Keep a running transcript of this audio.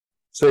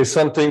say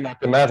something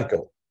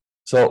mathematical.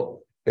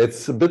 So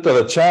it's a bit of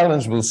a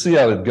challenge. We'll see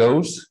how it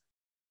goes.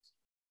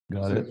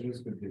 Got it.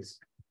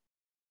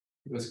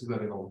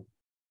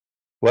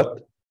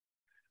 What?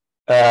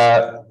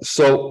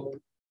 So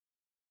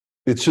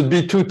it should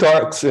be two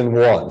talks in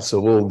one.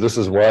 So this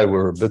is why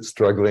we're a bit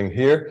struggling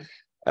here.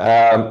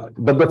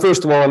 But the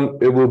first one,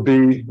 it will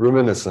be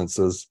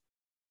reminiscences.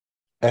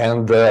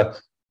 And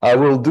I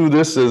will do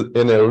this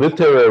in a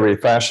literary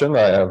fashion.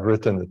 I have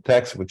written a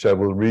text, which I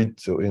will read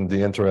in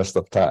the interest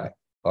of time.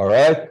 All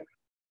right.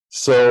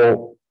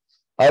 So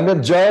I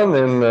met John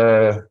in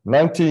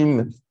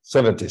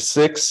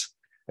 1976.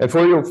 And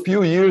for a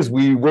few years,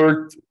 we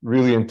worked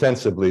really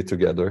intensively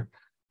together.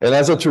 And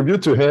as a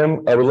tribute to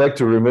him, I would like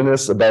to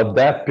reminisce about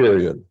that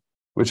period,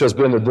 which has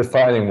been a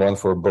defining one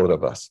for both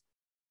of us.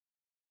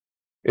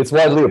 It's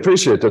widely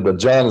appreciated that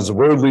John is a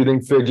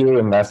world-leading figure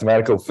in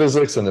mathematical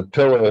physics and a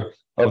pillar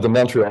of the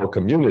Montreal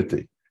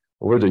community.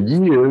 Over the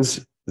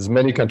years, his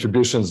many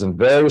contributions in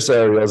various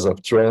areas have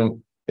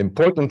thrown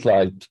important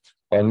light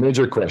on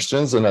major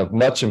questions and have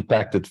much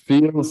impacted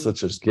fields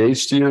such as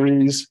gauge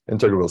theories,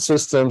 integral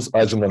systems,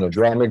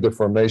 isomonodromic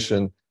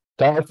deformation,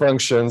 tau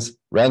functions,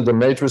 random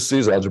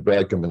matrices,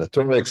 algebraic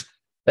combinatorics,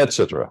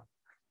 etc.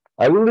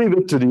 I will leave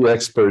it to the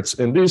experts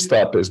in these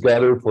topics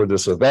gathered for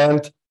this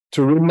event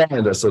to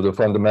remind us of the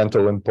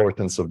fundamental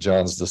importance of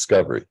John's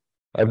discovery.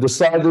 I've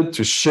decided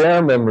to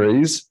share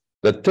memories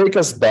that take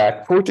us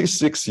back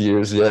 46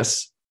 years,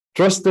 yes,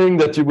 trusting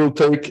that you will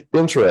take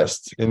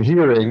interest in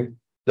hearing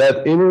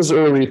that in his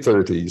early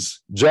 30s,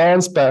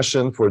 John's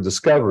passion for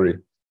discovery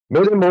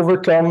made him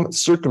overcome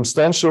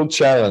circumstantial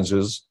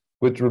challenges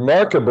with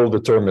remarkable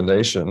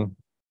determination,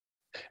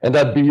 and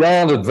that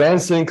beyond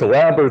advancing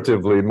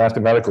collaboratively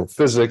mathematical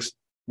physics,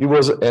 he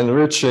was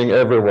enriching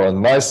everyone,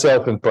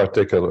 myself in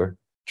particular,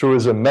 through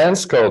his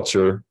immense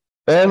culture,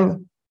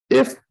 and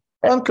if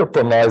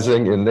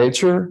uncompromising in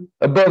nature,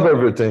 above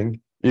everything,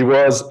 he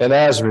was and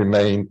has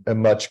remained a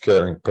much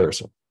caring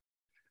person.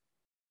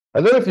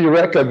 I don't know if you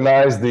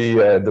recognize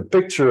the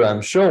picture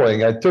I'm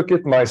showing. I took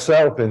it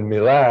myself in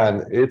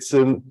Milan. It's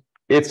a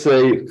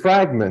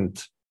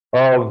fragment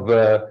of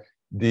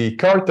the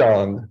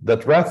carton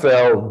that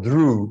Raphael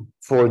drew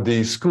for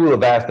the School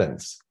of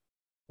Athens,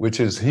 which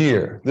is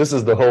here. This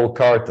is the whole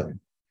carton.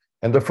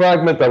 And the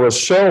fragment I was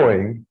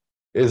showing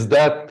is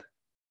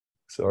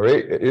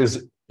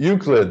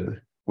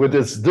Euclid with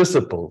its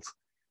disciples.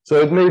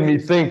 So it made me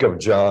think of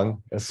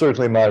John and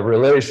certainly my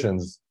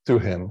relations to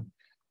him.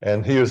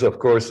 And here's, of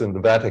course, in the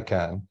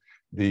Vatican,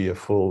 the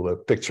full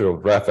picture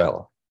of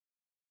Raphael.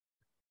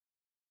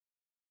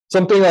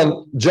 Something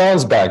on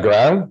John's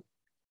background.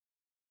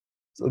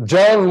 So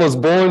John was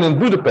born in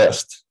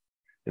Budapest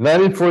in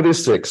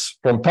 1946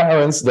 from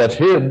parents that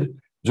hid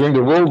during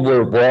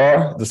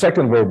the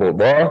Second World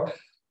War,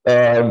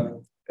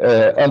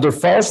 under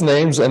false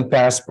names and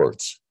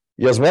passports.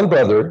 He has one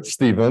brother,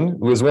 Stephen,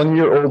 who is 1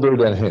 year older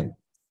than him.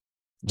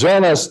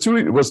 John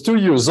was 2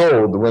 years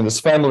old when his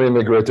family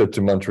immigrated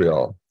to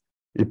Montreal.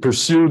 He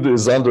pursued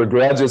his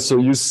undergraduate, so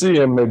you see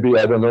him maybe,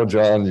 I don't know,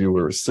 John, you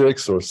were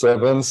 6 or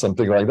 7,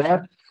 something like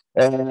that.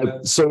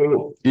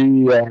 So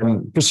he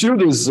pursued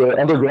his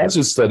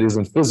undergraduate studies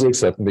in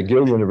physics at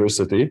McGill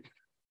University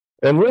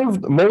and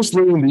lived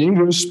mostly in the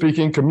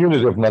English-speaking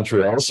community of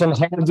Montreal,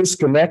 somehow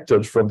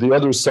disconnected from the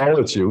other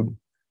solitude,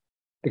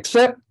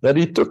 except that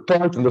he took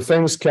part in the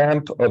famous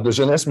camp of the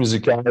Jeunesse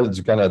Musicale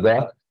du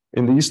Canada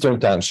in the Eastern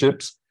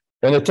Townships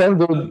and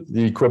attended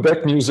the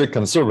Quebec Music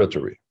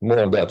Conservatory. More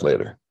on that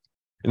later.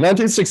 In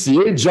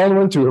 1968, John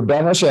went to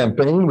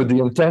Urbana-Champaign with the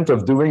intent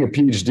of doing a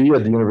PhD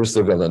at the University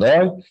of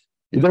Illinois.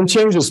 He then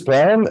changed his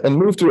plan and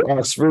moved to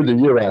Oxford the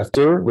year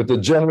after with a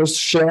generous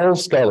Shell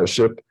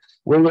Scholarship,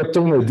 where he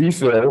obtained a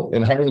DPhil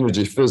in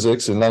high-energy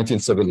physics in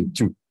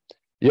 1972.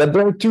 He had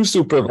there two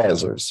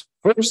supervisors.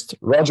 First,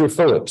 Roger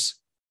Phillips,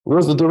 who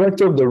was the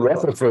director of the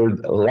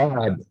Rutherford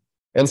Lab,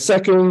 and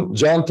second,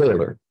 John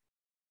Taylor.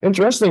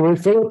 Interestingly,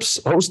 Phillips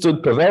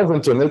hosted Pavel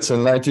Vintonitz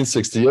in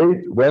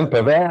 1968 when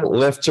Pavel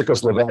left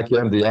Czechoslovakia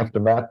in the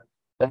aftermath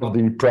of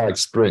the Prague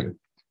Spring.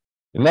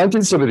 In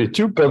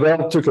 1972,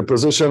 Pavel took a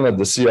position at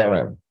the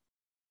CRM.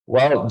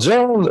 While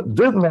John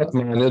did not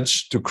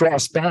manage to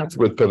cross paths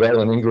with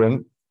Pavel in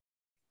England,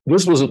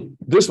 this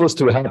was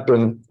to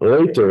happen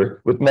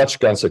later with much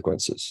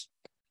consequences.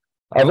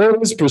 I've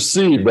always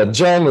perceived that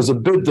John was a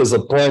bit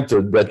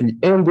disappointed that he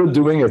ended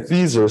doing a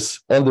thesis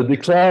on the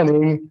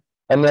declining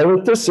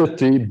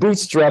analyticity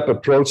bootstrap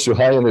approach to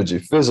high energy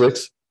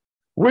physics,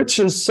 which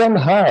is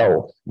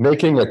somehow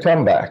making a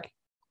comeback,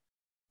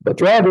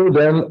 but rather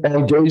than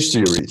on gauge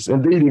theories.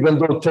 Indeed, even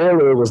though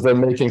Taylor was then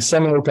making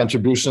seminal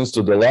contributions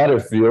to the latter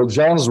field,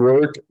 John's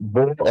work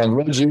bore on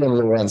Reggie and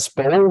Lorentz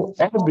Pole,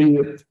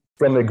 albeit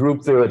from a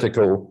group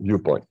theoretical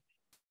viewpoint.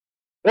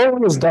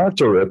 Following his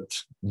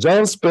doctorate,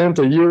 John spent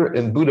a year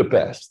in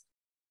Budapest.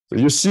 So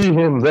you see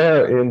him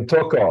there in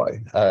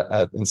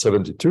Tokaj in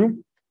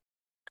 72.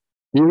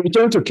 He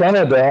returned to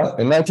Canada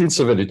in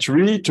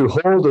 1973 to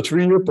hold a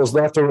 3-year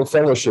postdoctoral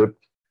fellowship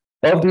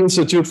of the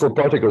Institute for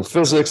Particle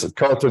Physics at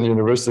Carleton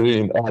University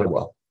in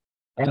Ottawa.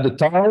 At the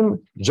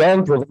time,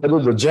 John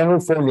provided a general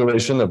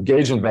formulation of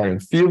gauge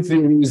invariant field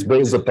theories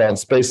based upon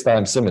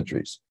space-time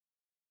symmetries.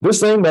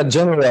 This aimed at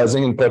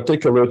generalizing in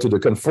particular to the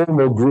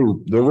conformal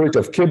group, the work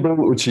of Kibble,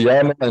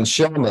 Uchiyama, and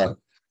Sharma,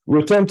 who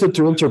attempted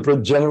to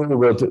interpret general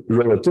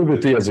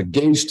relativity as a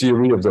gauge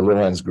theory of the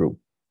Lorentz group.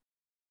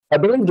 I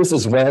believe this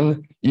is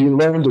when he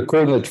learned the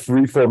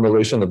coordinate-free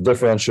formulation of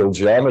differential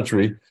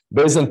geometry,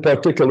 based in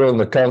particular on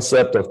the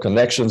concept of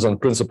connections on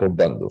principal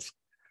bundles.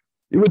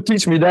 He would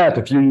teach me that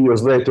a few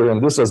years later,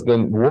 and this has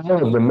been one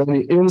of the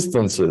many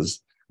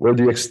instances where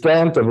the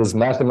extent of his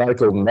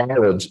mathematical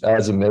knowledge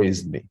has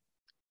amazed me.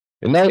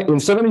 In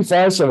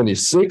 75,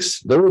 76,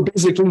 there were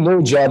basically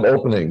no job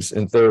openings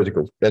in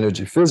theoretical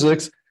energy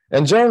physics,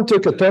 and John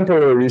took a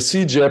temporary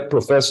CGEP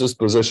professor's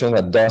position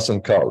at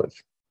Dawson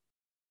College.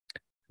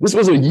 This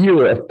was a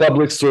year of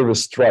public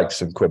service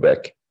strikes in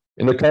Quebec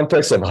in the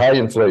context of high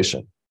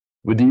inflation.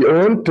 With the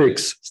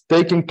Olympics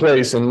taking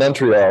place in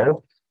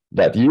Montreal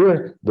that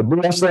year, the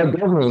Bourassa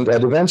government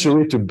had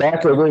eventually to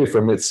back away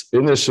from its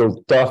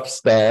initial tough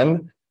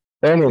stand.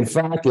 And in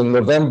fact, in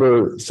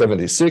November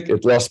 76,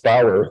 it lost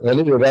power, and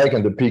Univ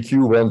and the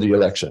PQ won the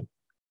election.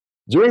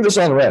 During this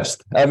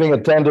unrest, having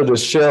attended a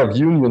share of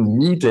union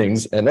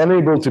meetings and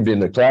unable to be in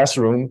the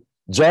classroom,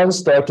 John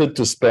started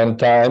to spend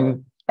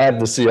time at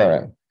the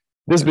CRM.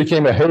 This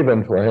became a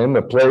haven for him,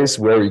 a place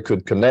where he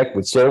could connect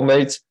with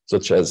soulmates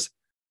such as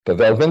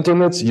Pavel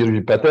Vintonitz,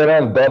 Yuri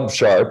Patera, and Bob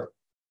Sharp,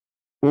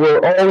 who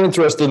were all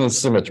interested in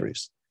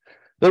symmetries.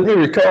 Let me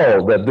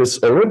recall that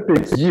this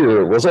Olympic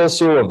year was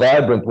also a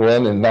vibrant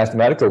one in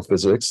mathematical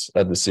physics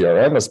at the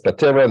CRM, as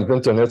Patera and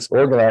Vintonitz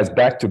organized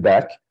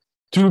back-to-back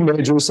two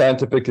major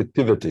scientific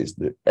activities,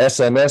 the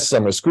SMS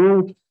Summer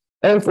School,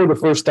 and for the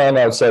first time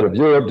outside of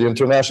Europe, the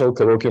International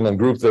Colloquium on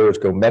Group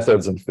Theoretical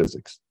Methods in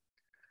Physics.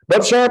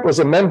 Bob Sharp was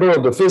a member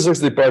of the physics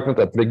department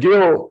at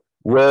McGill,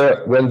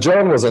 when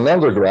John was an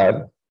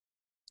undergrad,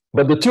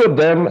 but the two of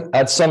them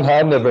had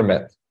somehow never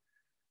met.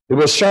 It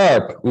was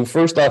Sharp who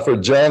first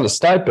offered John a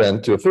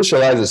stipend to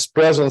officialize his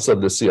presence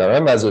at the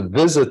CRM as a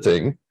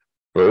visiting,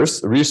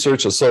 first,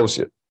 research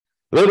associate.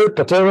 Later,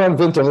 Patera and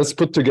Vintonitz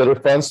put together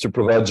funds to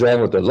provide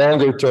John with a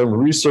longer-term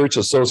research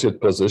associate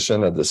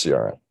position at the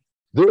CRM.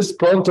 This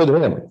prompted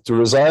him to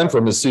resign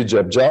from his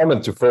CGEP job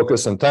and to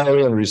focus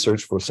entirely on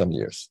research for some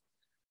years.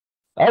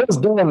 I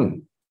was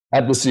then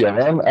at the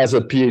CRM as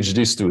a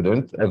PhD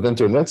student at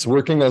Vintonitz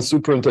working on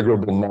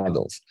superintegrable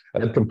models. I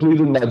had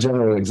completed my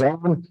general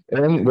exam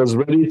and was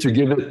ready to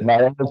give it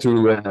my all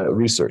to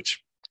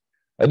research.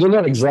 I do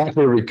not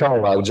exactly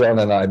recall how John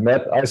and I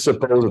met. I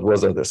suppose it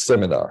was at a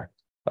seminar.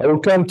 I will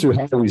come to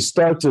how we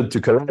started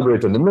to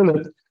collaborate in a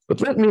minute,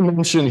 but let me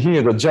mention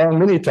here that John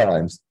many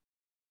times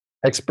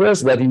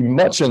expressed that he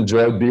much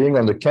enjoyed being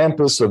on the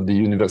campus of the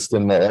Université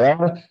de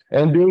Montréal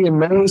and being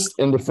immersed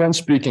in the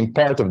French-speaking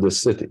part of the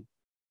city.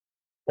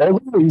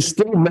 Although he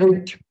still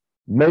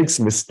makes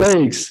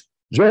mistakes,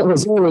 John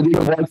was already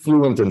quite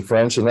fluent in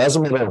French, and as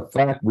a matter of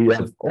fact, we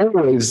have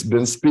always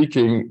been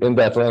speaking in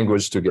that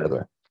language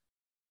together.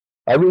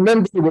 I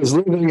remember he was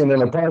living in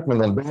an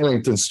apartment on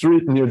Burlington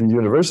Street near the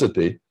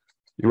university.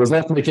 He was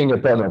not making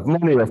a ton of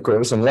money, of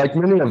course, and like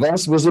many of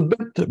us, was a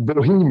bit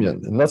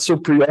bohemian and not so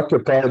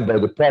preoccupied by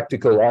the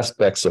practical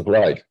aspects of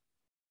life.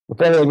 The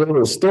following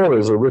little story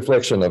is a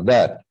reflection of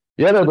that.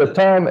 He had at the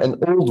time an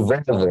old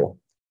Volvo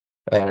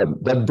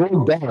that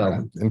broke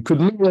down and could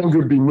no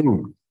longer be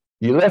moved.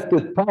 He left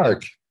it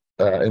parked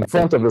in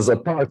front of his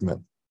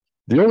apartment.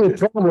 The only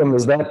problem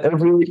is that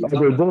every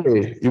other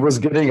day he was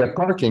getting a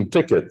parking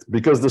ticket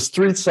because the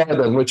street side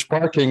on which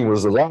parking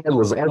was allowed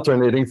was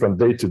alternating from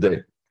day to day.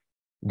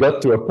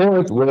 Got to a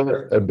point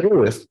where a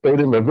bailiff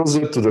paid him a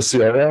visit to the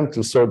CRM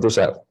to sort this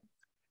out.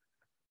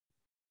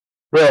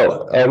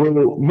 Well, I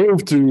will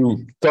move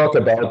to talk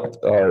about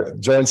our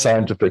joint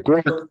scientific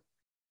work.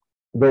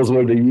 Those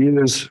were the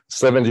years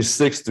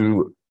 76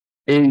 to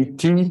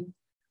 80.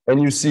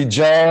 And you see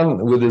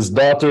John with his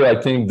daughter,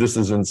 I think this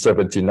is in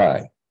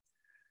 79.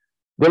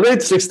 The late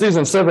 60s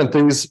and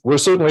 70s were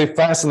certainly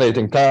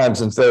fascinating times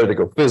in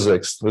theoretical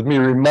physics. Let me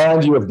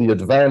remind you of the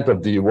advent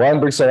of the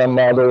Weinberg-Salam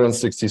model in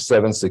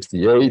 67,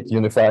 68,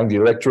 unifying the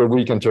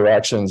electroweak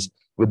interactions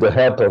with the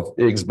help of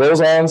Higgs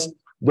bosons,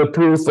 the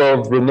proof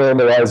of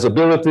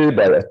renormalizability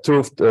by 't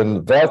Hooft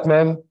and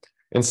Veltman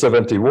in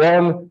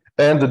 71,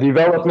 and the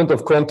development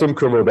of quantum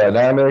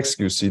chromodynamics,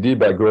 QCD,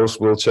 by Gross,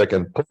 Wilczek,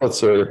 and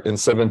Pulitzer in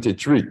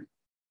 73.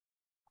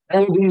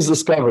 All these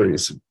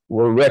discoveries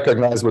were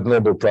recognized with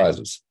Nobel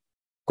Prizes.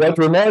 Quite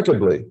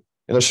remarkably,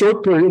 in a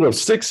short period of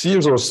 6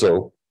 years or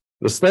so,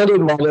 the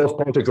standard model of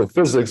particle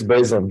physics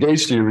based on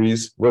gauge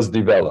theories was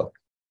developed.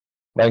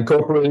 By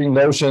incorporating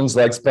notions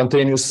like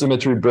spontaneous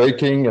symmetry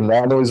breaking,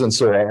 anomalies, and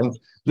so on,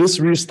 this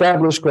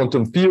reestablished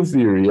quantum field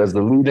theory as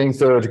the leading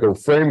theoretical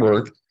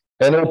framework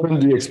and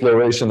opened the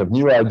exploration of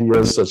new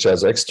ideas such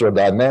as extra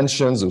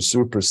dimensions or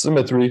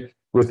supersymmetry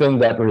within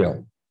that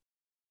realm.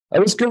 I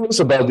was curious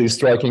about these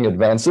striking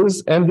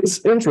advances, and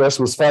this interest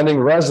was finding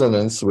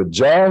resonance with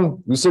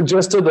John, who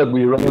suggested that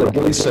we run a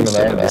gauge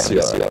seminar at the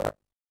CRM.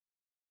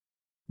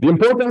 The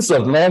importance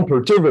of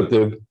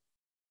non-perturbative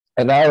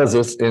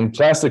analysis in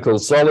classical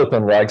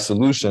soliton-like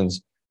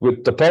solutions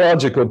with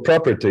topological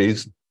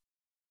properties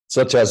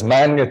such as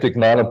magnetic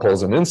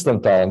monopoles and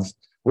instantons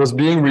was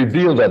being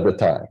revealed at the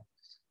time.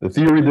 The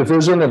theory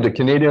division of the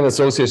Canadian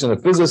Association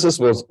of Physicists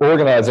was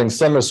organizing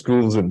summer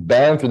schools in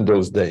Banff in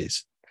those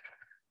days.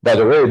 By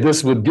the way,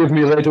 this would give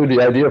me later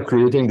the idea of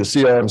creating the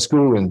CRM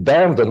school in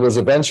Banff that was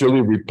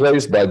eventually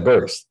replaced by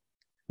Burst.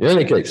 In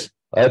any case,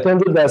 I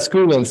attended that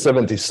school in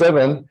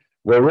 '77,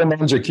 where Roman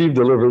Jakiv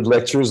delivered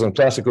lectures on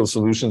classical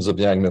solutions of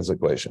Yang-Mills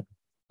equation.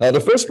 Now, the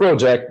first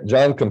project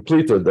John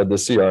completed at the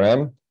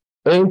CRM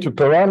aimed to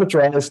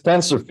parameterize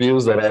tensor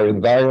fields that are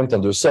invariant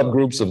under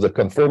subgroups of the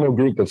conformal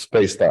group of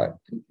spacetime.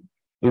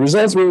 The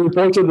results were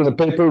reported in a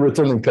paper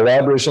written in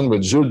collaboration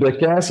with Jules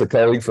Becas, a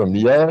colleague from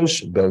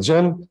Liège,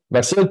 Belgium,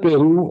 Marcel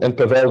Peroux, and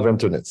Pavel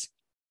Ventunitz.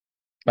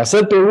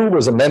 Marcel Peroux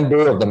was a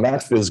member of the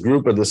MathPhys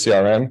group at the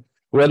CRM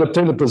who had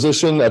obtained a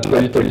position at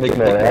Polytechnique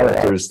Montréal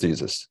after his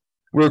thesis.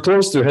 We were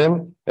close to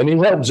him, and he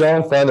helped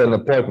John find an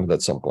appointment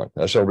at some point.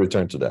 I shall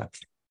return to that.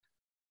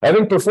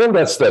 Having performed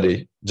that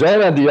study, John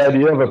had the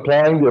idea of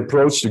applying the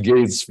approach to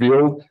Gates'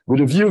 field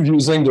with a view of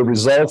using the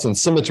results in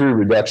symmetry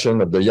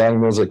reduction of the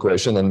Yang-Mills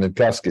equation and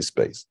Minkowski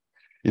space.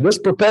 He thus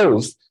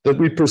proposed that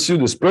we pursue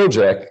this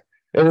project,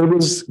 and it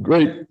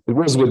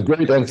was with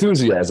great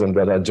enthusiasm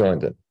that I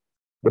joined it.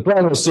 The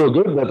plan was so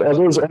good that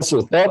others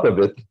also thought of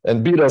it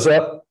and beat us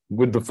up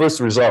with the first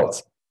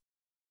results.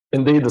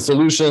 Indeed, the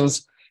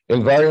solutions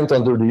invariant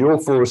under the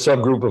O4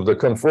 subgroup of the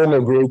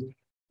conformal group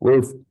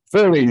were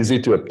fairly easy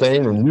to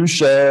obtain, and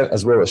Lucia,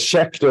 as well as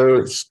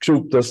Schechter,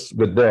 scooped us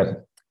with them.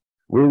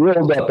 We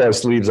rolled up our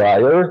sleeves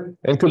higher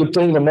and could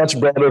obtain a much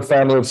broader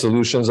family of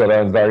solutions that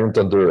are invariant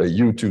under a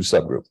U2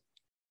 subgroup.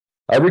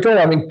 I recall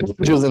having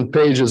pages and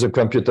pages of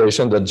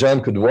computation that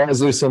John could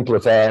wisely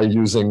simplify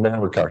using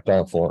more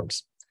Cartan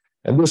forms.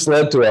 And this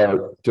led to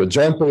a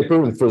joint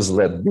paper in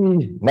Phys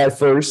B, my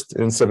first,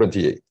 in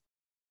 '78.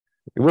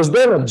 It was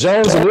then at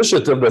John's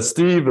initiative that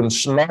Steve and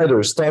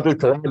Schneider started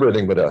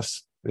collaborating with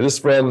us. It is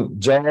from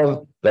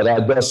John that I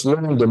thus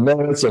learned the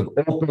merits of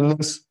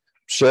openness,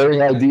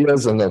 sharing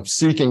ideas, and of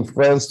seeking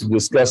friends to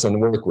discuss and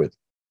work with.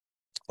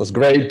 It was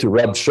great to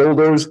rub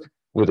shoulders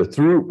with a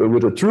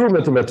true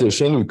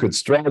mathematician who could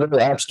straddle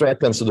abstract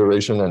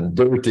consideration and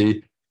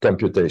dirty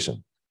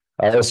computation.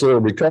 I also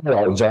recall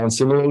how John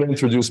similarly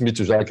introduced me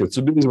to Jacques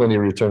Urtubise when he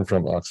returned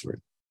from Oxford.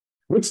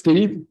 With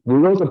Steve, we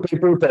wrote a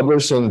paper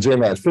published in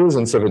JMathPhys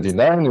in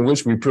 '79 in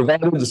which we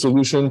provided the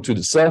solution to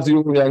the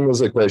self-dual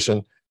Yang-Mills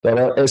equation that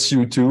are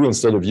SU2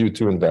 instead of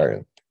U2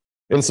 invariant.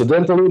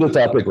 Incidentally, the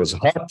topic was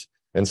hot,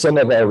 and some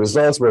of our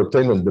results were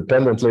obtained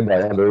independently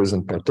by others,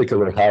 in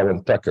particular Howe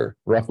and Tucker,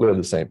 roughly at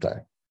the same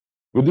time.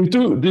 With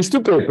these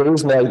two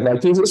papers, my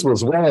thesis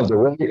was well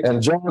underway,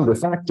 and John de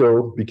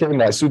facto became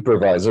my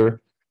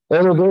supervisor,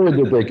 and a very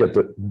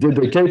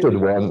dedicated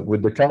one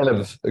with the kind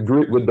of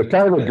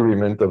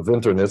agreement of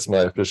Ventunitz, my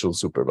official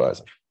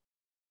supervisor.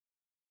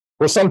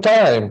 For some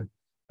time,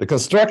 the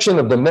construction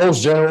of the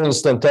most general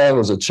instanton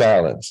was a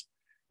challenge.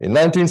 In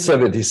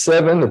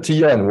 1977,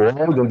 Atiyah and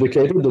Ward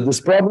indicated that this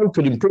problem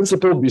could in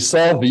principle be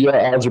solved via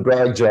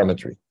algebraic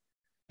geometry.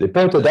 They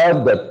pointed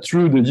out that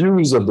through the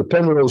use of the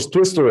Penrose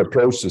twistor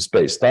approach to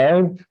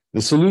space-time,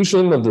 the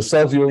solution of the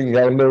self-dual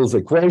Yang-Mills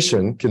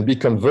equation can be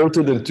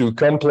converted into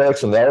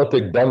complex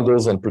analytic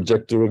bundles on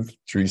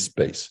projective-tree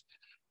space.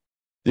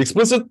 The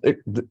explicit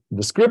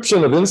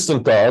description of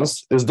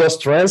instantons is thus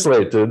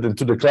translated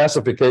into the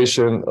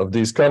classification of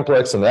these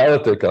complex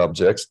analytic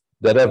objects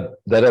that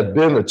have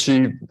been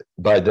achieved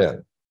by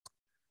then.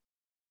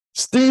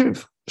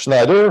 Steve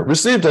Schneider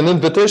received an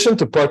invitation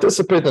to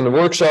participate in a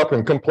workshop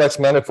in complex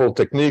manifold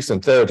techniques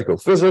and theoretical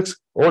physics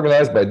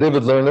organized by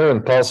David Lerner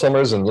and Paul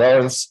Summers in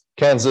Lawrence,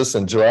 Kansas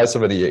in July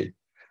 '78.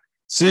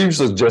 Steve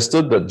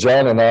suggested that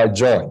John and I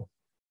join.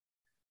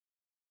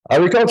 I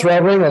recall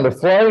traveling on the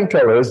flying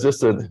colors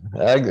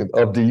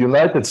of the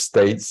United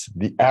States,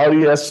 the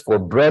alias for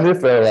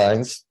Braniff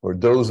Airlines, for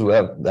those who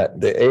have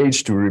the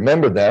age to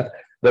remember that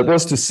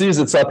was to cease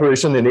its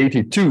operation in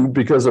 '82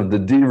 because of the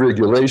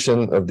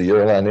deregulation of the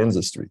airline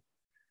industry.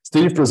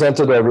 Steve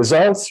presented our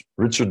results.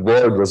 Richard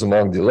Ward was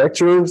among the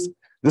lecturers.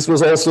 This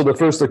was also the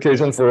first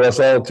occasion for us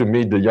all to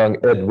meet the young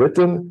Ed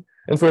Witten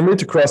and for me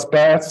to cross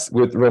paths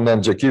with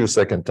Roman Jakiv a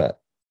second time.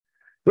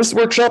 This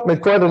workshop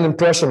made quite an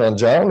impression on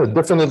John. It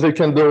definitely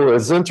kindled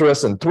his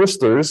interest in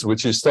twistors,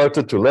 which he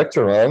started to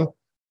lecture on,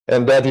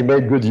 and that he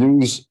made good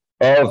use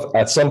of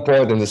at some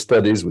point in his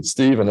studies with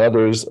Steve and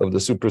others of the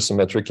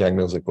supersymmetric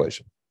Yang-Mills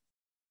equation.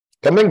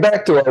 Coming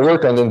back to our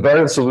work on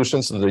invariant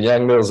solutions to the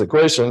Yang-Mills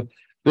equation,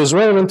 it is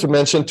relevant to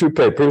mention two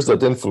papers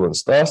that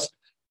influenced us.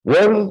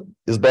 One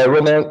is by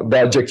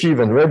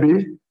Jakiv and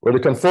Rebbe, where the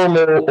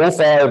conformal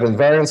O5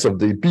 invariance of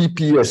the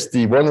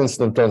BPST one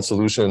instanton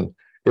solution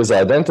is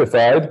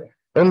identified,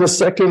 and the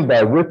second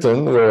by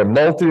Witten, where a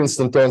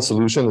multi-instanton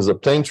solution is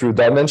obtained through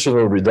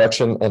dimensional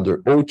reduction under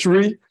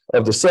O3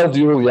 of the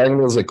self-dual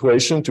Yang-Mills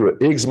equation to a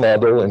Higgs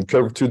model in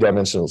curved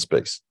two-dimensional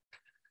space.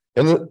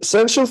 An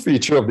essential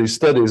feature of these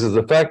studies is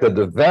the fact that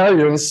the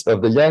variance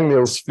of the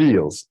Yang-Mills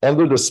fields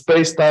under the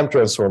space-time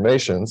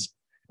transformations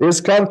is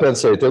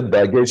compensated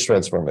by gauge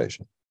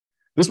transformation.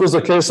 This was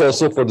the case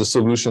also for the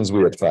solutions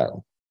we had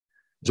found.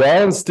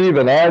 John, Steve,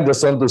 and I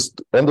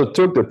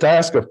undertook the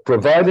task of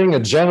providing a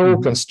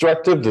general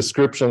constructive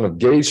description of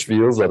gauge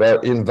fields that are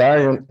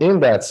invariant in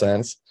that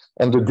sense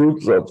under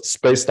groups of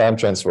space-time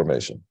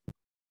transformation.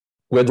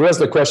 We addressed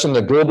the question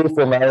of global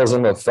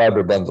formalism of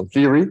fiber bundle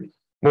theory.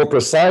 More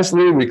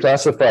precisely, we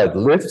classified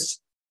lifts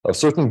of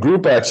certain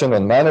group action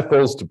on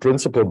manifolds to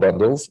principal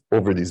bundles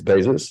over these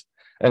bases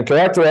and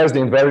characterized the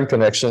invariant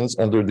connections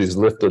under these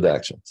lifted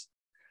actions.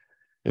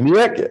 In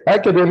the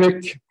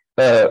academic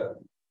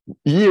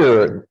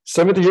year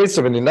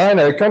 78-79,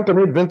 I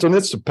accompanied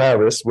Vintonitz to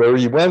Paris, where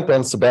he went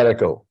on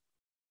sabbatical.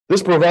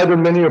 This provided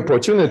many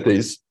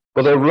opportunities,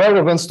 but of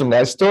relevance to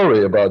my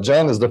story about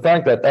John is the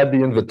fact that at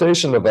the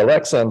invitation of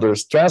Alexander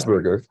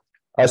Strasburger,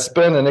 I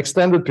spent an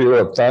extended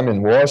period of time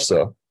in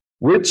Warsaw,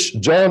 which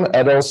John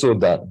had also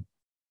done.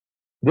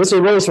 This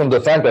arose from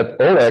the fact that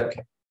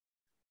Oleg,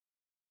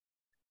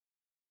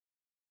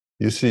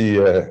 you see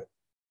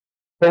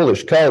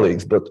Polish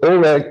colleagues, but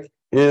Oleg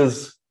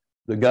is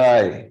the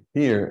guy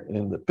here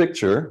in the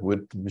picture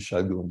with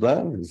Michel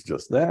Gourdin, who's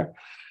just there.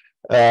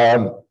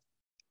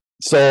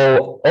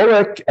 So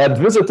Oleg had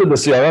visited the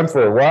CRM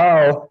for a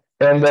while,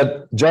 and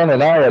that John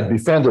and I had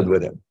befriended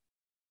with him.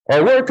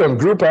 Our work on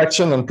group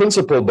action and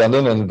principal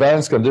bundle and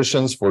advanced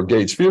conditions for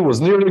gauge field was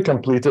nearly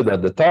completed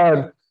at the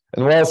time,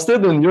 and while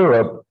still in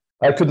Europe,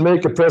 I could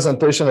make a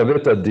presentation of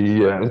it at the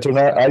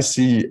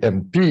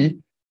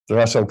ICMP,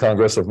 International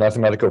Congress of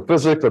Mathematical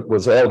Physics, that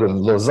was held in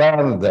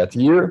Lausanne that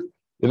year,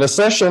 in a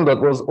session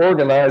that was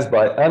organized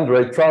by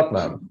Andrei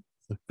Trautmann,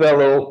 the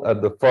fellow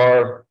at the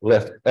far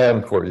left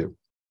end for you,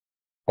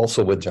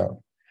 also with John.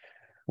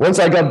 Once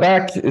I got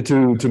back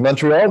to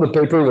Montreal, the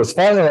paper was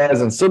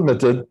finalized and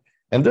submitted,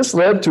 and this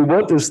led to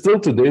what is still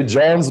today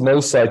John's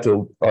most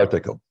cited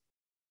article.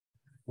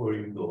 Before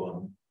you go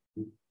on,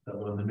 that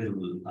one in the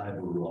middle,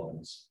 Ivor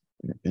Robbins.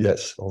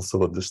 Yes,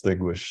 also a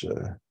distinguished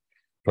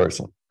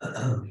person.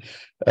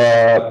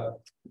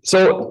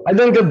 So I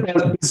didn't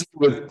get busy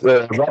with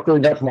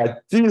wrapping up my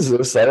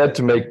thesis. I had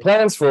to make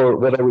plans for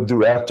what I would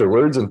do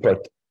afterwards, and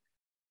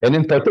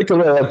in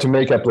particular, I had to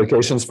make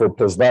applications for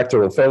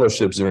postdoctoral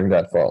fellowships during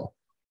that fall.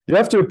 You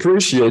have to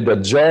appreciate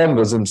that John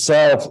was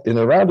himself in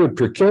a rather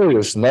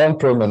precarious,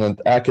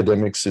 non-permanent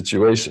academic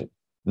situation.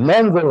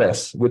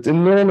 Nonetheless, with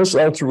enormous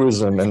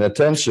altruism and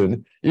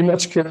attention, he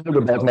much cared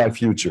about my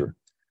future.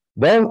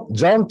 Then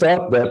John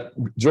thought that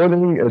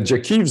joining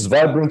Jakiv's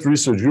vibrant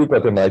research group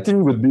at MIT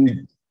would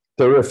be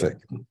terrific.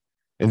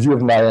 In view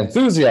of my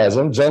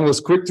enthusiasm, John was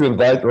quick to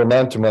invite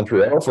Roman to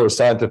Montreal for a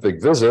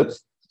scientific visit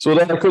so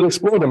that I could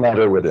explore the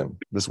matter with him.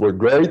 This worked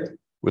great,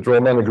 with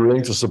Roman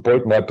agreeing to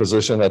support my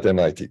position at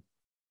MIT.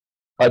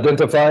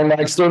 Identifying my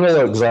external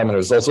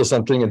examiners, also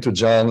something into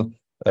John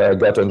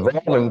got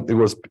involved, and it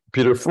was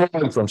Peter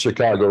Freund from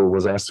Chicago who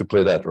was asked to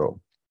play that role.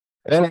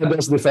 And I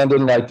just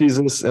defended my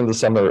thesis in the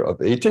summer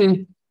of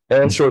 18,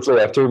 and shortly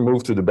after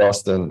moved to the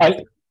Boston.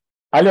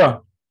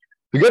 Hello.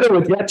 Together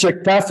with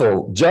Jacek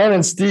Tafel, John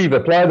and Steve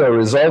applied our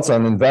results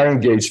on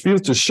invariant gauge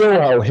fields to show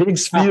how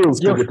Higgs fields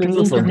could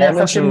appeal for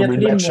dimensional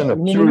reduction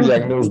of pure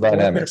diagnosed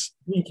dynamics.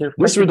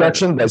 This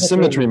reduction by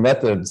symmetry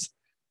methods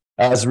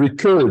has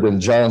recurred in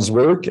John's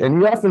work,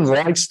 and he often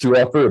likes to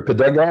offer a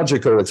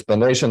pedagogical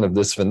explanation of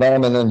this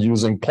phenomenon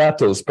using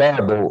Plato's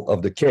parable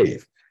of the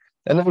cave,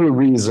 another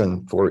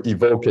reason for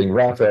evoking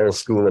Raphael's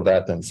School of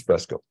Athens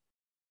fresco.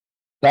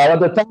 Now,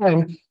 at the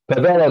time,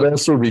 Pavel had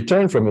also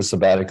returned from his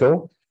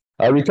sabbatical.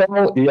 I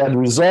recall he had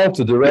resolved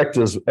to direct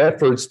his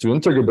efforts to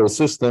integrable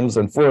systems,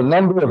 and for a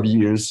number of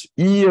years,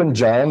 he and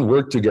John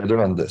worked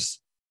together on this.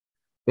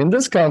 In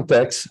this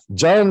context,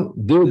 John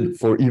did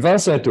for Yvan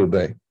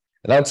Saint-Aubin,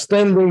 an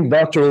outstanding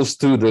doctoral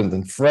student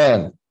and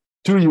friend,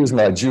 2 years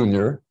my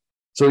junior.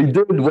 So he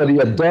did what he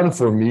had done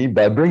for me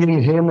by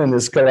bringing him and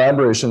his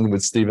collaboration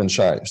with Stephen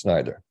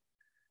Schneider.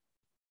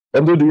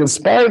 Under the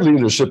inspired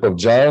leadership of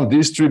John,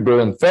 these three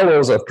brilliant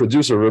fellows have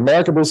produced a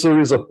remarkable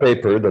series of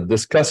papers that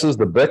discusses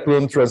the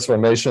Becklund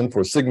transformation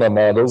for sigma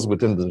models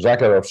within the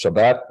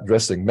Zakharov-Shabat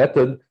dressing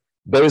method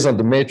based on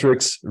the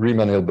matrix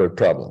Riemann-Hilbert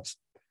problems.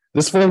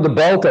 This formed the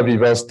bulk of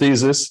Yvan's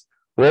thesis,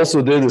 who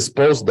also did his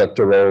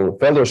postdoctoral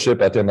fellowship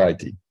at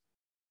MIT.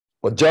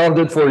 What John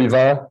did for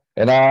Yvan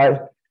and I,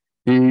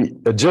 he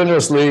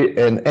generously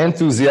and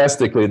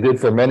enthusiastically did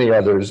for many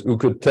others who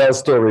could tell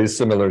stories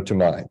similar to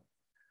mine.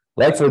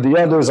 Like for the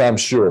others, I'm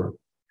sure,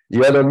 he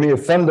had on me a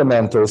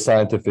fundamental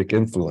scientific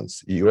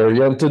influence. He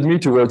oriented me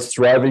towards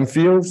thriving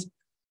fields.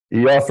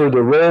 He offered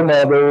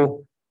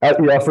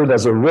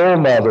as a role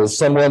model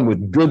someone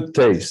with good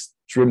taste,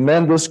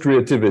 tremendous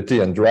creativity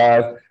and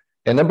drive,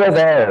 and above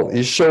all,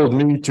 he showed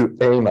me to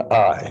aim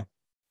high.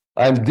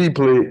 I'm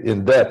deeply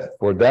in debt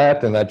for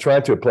that, and I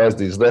try to apply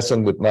these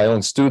lessons with my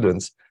own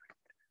students.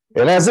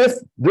 And as if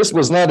this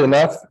was not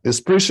enough, his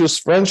precious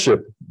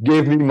friendship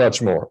gave me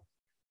much more.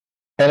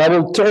 And I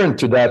will turn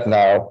to that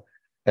now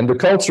and the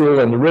cultural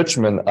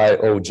enrichment I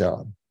owe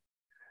John.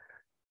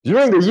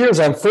 During the years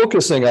I'm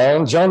focusing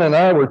on, John and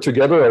I were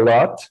together a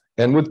lot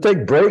and would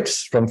take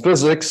breaks from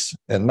physics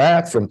and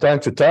math from time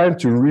to time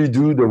to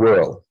redo the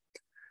world.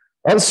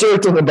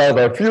 Uncertain about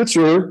our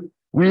future,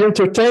 we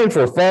entertained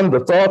for fun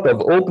the thought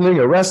of opening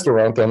a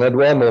restaurant on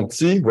Edouard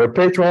Monti where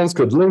patrons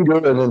could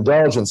linger and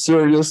indulge in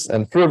serious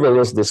and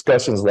frivolous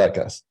discussions like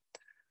us.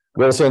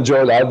 We also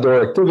enjoyed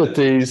outdoor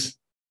activities.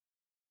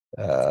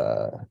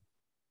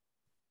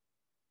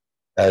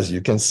 As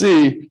you can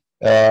see,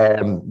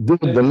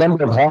 did the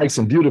number of hikes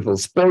in beautiful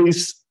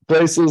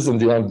places in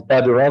the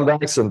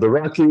Adirondacks and the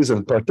Rockies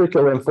in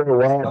particular, and for a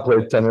while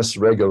played tennis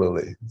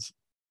regularly.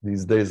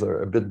 These days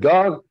are a bit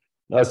gone.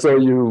 So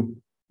you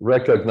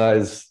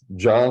recognize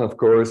John, of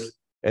course,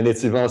 and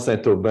it's Yvan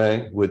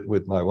Saint-Aubin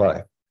with my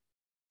wife.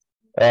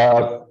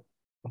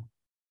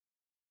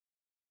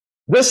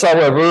 This,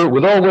 however,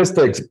 would always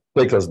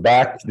take us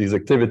back, these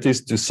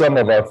activities, to some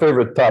of our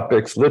favorite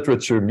topics,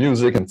 literature,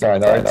 music, and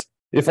fine arts,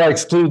 if I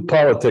exclude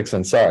politics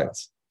and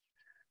science.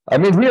 I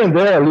mean, here and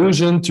there,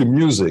 allusion to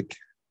music.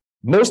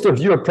 Most of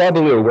you are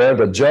probably aware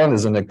that John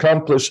is an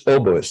accomplished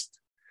oboist.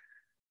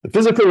 The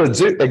physical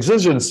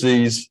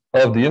exigencies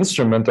of the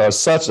instrument are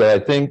such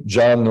that I think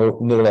John no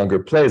longer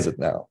plays it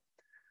now.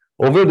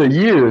 Over the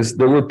years,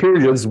 there were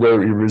periods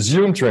where he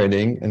resumed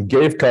training and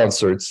gave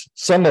concerts,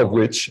 some of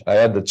which I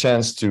had the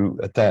chance to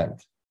attend.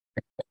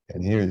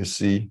 And here you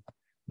see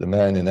the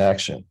man in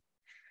action.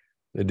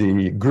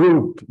 The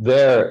group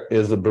there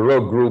is a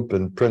Baroque group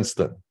in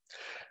Princeton.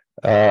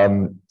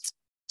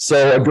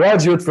 So a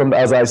graduate from,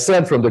 as I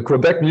said, from the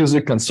Quebec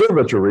Music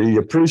Conservatory,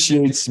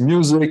 appreciates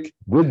music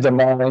with the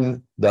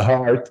mind, the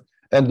heart,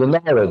 and the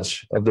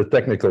knowledge of the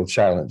technical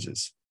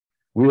challenges.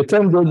 We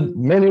attended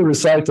many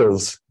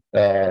recitals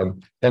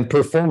and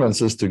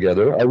performances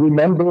together. I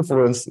remember,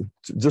 for instance,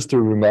 just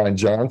to remind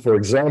John, for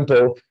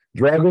example,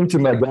 driving to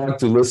Magog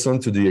to listen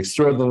to the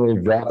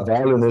extraordinary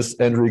violinist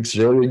Hendrik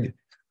Gehrig,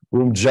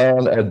 whom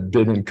John had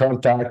been in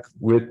contact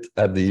with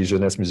at the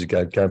Jeunesse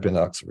Musicale Camp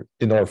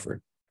in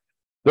Orford.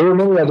 There were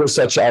many other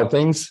such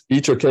outings,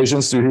 each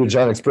occasions to hear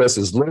John express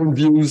his own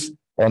views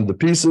on the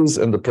pieces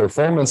and the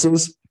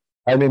performances.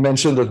 I may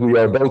mention that we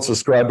are both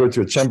subscribers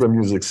to a chamber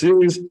music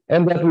series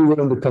and that we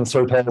were in the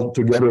concert hall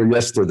together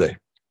yesterday.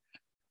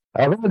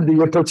 I've had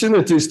the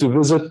opportunities to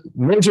visit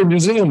major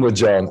museums with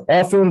John.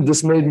 Often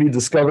this made me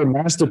discover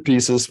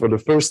masterpieces for the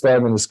first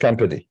time in his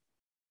company.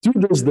 To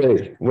this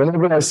day,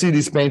 whenever I see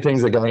these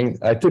paintings again,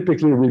 I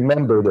typically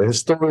remember the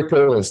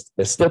historical and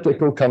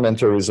aesthetical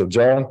commentaries of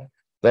John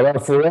that are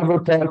forever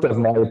part of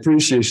my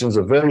appreciations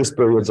of various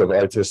periods of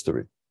art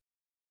history.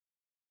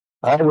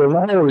 I will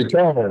now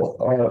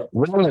recall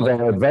one of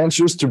our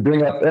adventures to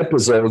bring up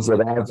episodes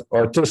that have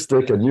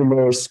artistic and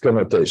humorous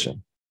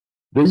connotation.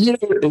 The year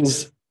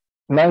is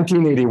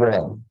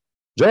 1981.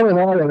 John and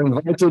I are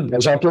invited by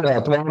Jean-Pierre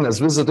Antoine as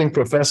visiting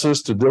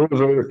professors to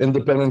deliver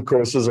independent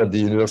courses at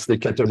the Université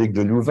Catholique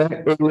de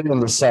Louvain early in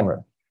the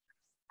summer.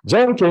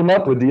 John came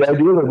up with the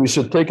idea that we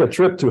should take a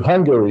trip to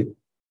Hungary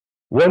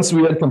once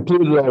we had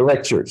completed our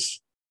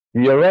lectures.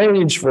 He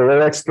arranged for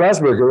Eric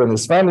Strasburger and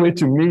his family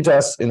to meet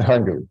us in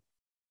Hungary.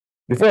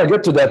 Before I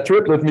get to that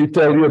trip, let me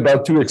tell you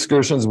about two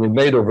excursions we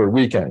made over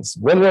weekends.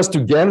 One was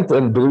to Ghent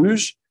and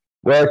Bruges,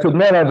 where I could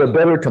not have a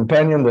better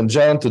companion than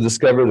John to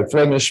discover the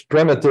Flemish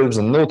primitives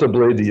and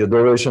notably the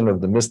adoration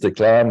of the mystic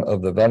lamb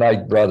of the Van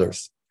Eyck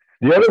brothers.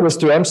 The other was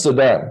to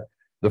Amsterdam,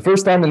 the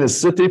first time in his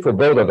city for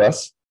both of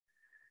us.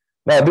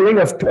 Now, being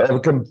of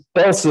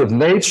compulsive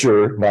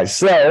nature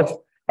myself,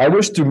 I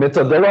wish to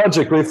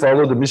methodologically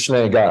follow the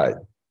Michelin guide.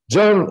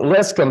 John,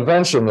 less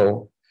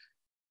conventional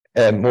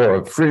and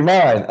more free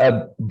mind,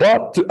 had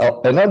bought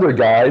another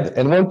guide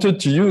and wanted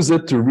to use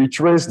it to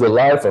retrace the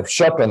life of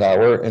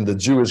Schopenhauer in the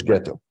Jewish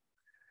ghetto.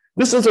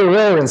 This is a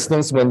rare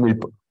instance when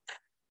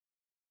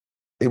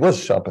it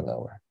was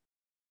Schopenhauer.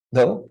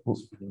 No?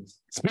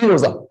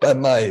 Spinoza.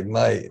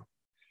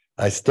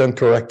 I stand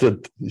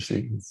corrected, you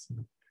see,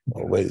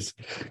 always.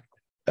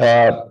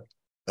 I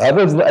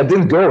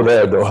didn't go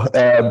there though.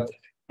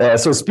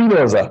 So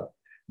Spinoza.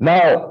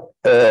 Now,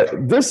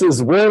 this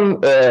is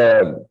one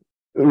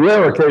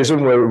rare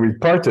occasion where we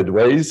parted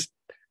ways.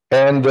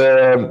 And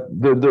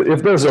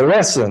if there's a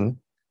lesson,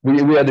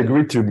 we had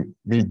agreed to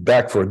meet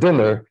back for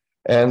dinner.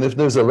 And if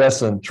there's a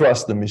lesson,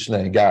 trust the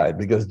Michelin guide,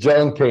 because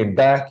John came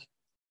back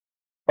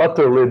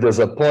utterly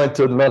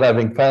disappointed, not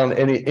having found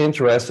any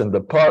interest in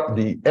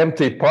the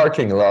empty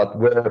parking lot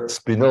where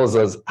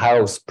Spinoza's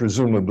house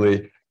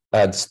presumably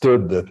had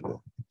stood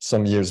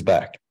some years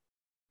back.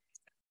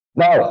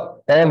 Now,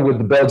 and with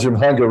the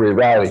Belgium-Hungary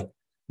rally,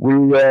 we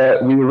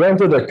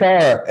rented a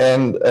car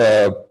and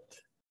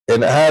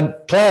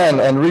had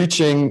planned on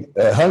reaching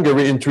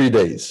Hungary in 3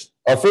 days.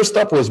 Our first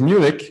stop was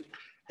Munich,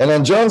 and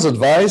on John's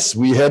advice,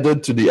 we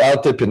headed to the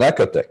Alte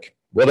Pinakothek.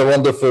 What a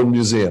wonderful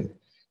museum.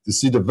 To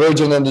see the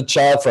Virgin and the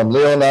Child from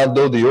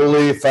Leonardo, the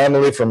Holy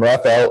Family from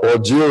Raphael, or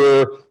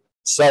Dürer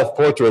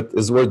self-portrait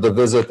is worth the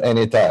visit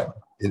anytime,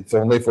 if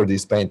only for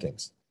these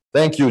paintings.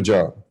 Thank you,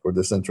 John, for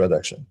this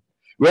introduction.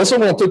 We also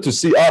wanted to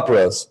see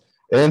operas,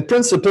 and in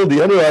principle,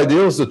 the other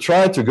idea was to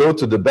try to go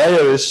to the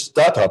Bayerische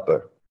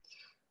Staatsoper.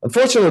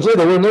 Unfortunately,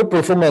 there were no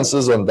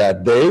performances on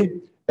that day,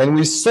 and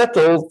we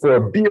settled for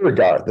a beer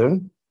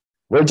garden,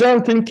 where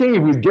John, thinking he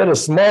would get a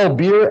small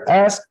beer,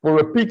 asked for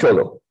a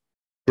piccolo.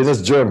 It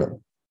is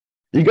German.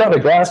 He got a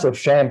glass of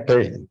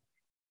champagne.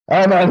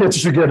 I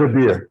managed to get a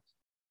beer.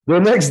 The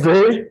next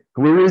day,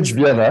 we reached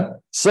Vienna.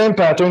 Same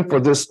pattern for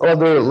this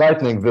other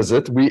lightning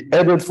visit. We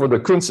headed for the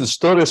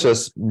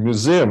Kunsthistorisches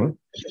Museum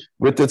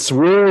with its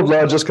world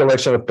largest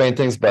collection of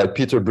paintings by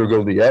Peter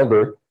Bruegel the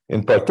Elder,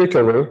 in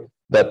particular,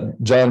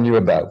 that John knew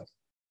about.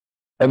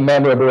 A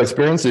memorable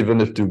experience,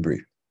 even if too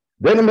brief.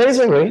 Then,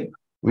 amazingly,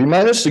 we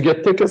managed to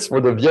get tickets for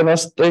the Vienna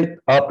State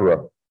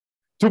Opera.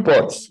 2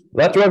 points.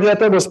 La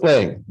Traviata was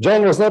playing.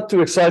 John was not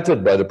too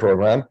excited by the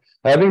program,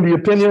 having the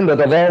opinion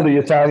that of all the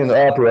Italian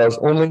operas,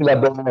 only La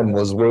Bohème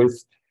was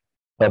worth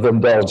of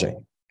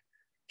indulging.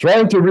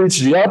 Trying to reach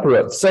the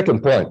opera,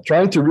 second point,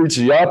 trying to reach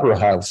the opera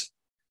house.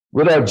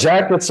 With our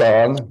jackets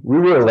on, we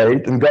were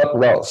late and got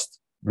lost.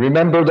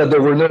 Remember that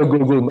there were no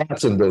Google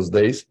Maps in those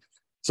days.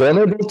 So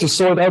unable to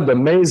sort out the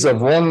maze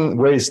of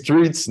one-way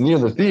streets near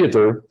the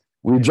theater,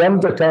 we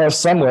jumped the car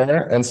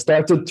somewhere and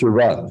started to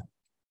run.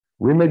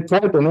 We made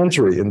quite an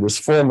entry in this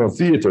form of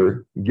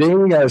theater,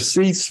 gaining our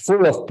seats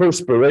full of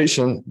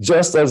perspiration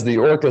just as the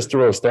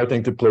orchestra was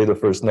starting to play the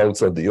first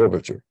notes of the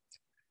overture.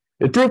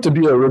 It proved to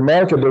be a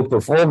remarkable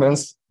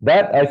performance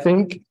that, I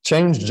think,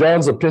 changed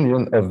John's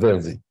opinion of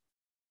Verdi.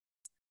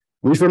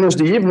 We finished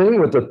the evening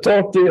with a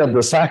torte at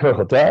the Sacher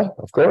Hotel,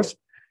 of course,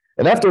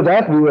 and after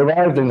that, we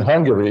arrived in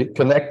Hungary,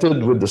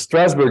 connected with the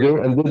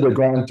Strasburger, and did the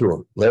grand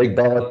tour. Lake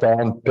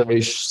Balaton,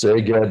 Pécs,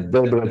 Szeged,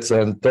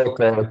 Debrecen,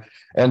 Tokaj,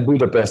 and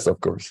Budapest,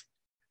 of course.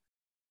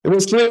 It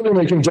was clearly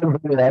making John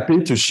very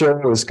happy to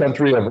show his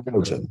country of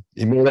origin.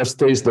 He made us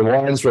taste the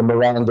wines from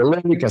around the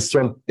lake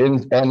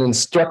and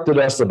instructed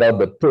us about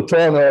the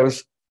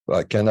Plutonos,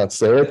 I cannot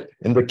say it,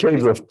 in the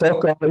caves of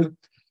Tokaj.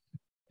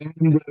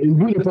 And in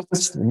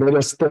Budapest, he made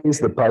us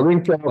taste the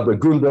Palinka, the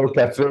Gundel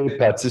Cafe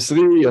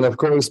Patisserie, and of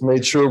course,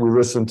 made sure we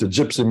listened to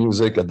gypsy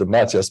music at the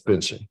Matthias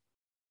Pinchi.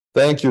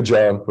 Thank you,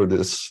 John, for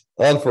this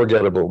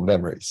unforgettable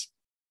memories.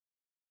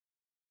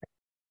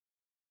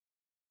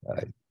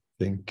 I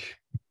think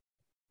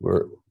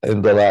we're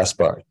in the last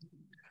part.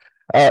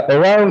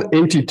 Around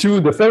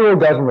 82, the federal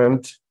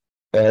government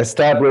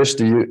established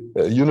the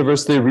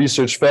University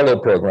Research Fellow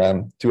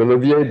Program to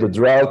alleviate the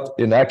drought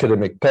in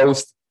academic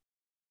posts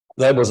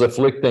that was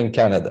afflicting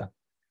Canada.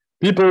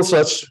 People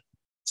such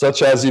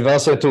as Yvan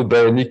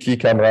Saint-Aubert, Niki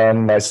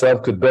Kamran,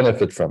 myself could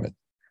benefit from it.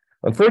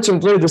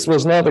 Unfortunately, this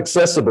was not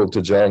accessible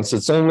to John,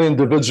 since only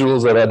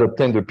individuals that had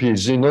obtained a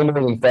PhD no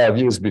more than 5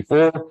 years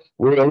before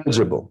were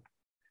eligible.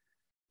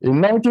 In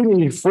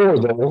 1984,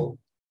 though,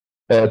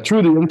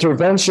 through the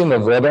intervention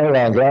of Robert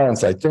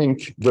Langrance, I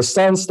think, the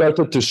sun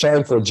started to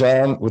shine for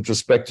John with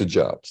respect to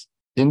jobs.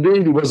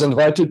 Indeed, he was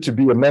invited to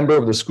be a member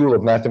of the School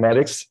of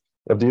Mathematics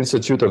of the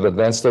Institute of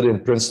Advanced Study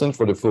in Princeton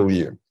for the full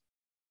year.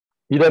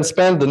 He then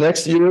spent the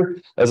next year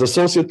as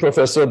associate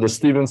professor at the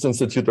Stevens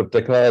Institute of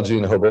Technology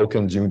in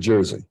Hoboken, New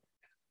Jersey.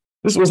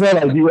 This was not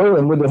ideal,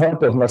 and with the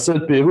help of Marcel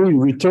Pérou, he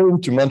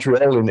returned to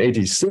Montreal in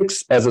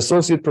 '86 as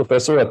associate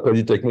professor at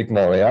Polytechnique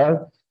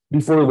Montréal,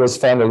 before he was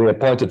finally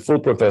appointed full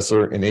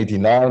professor in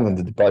 '89 in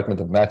the Department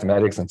of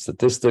Mathematics and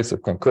Statistics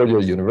at Concordia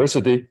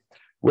University,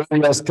 where he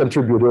has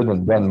contributed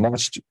and done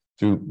much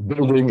to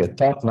building a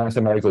top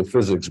mathematical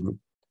physics group.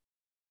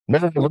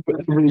 Moreover,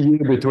 every year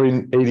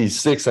between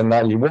 '86 and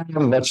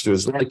 '91, much to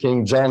his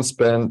liking, John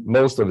spent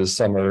most of his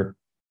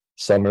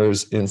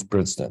summers in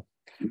Princeton.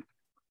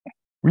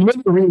 We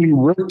never really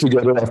worked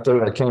together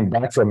after I came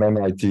back from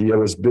MIT. I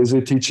was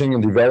busy teaching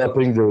and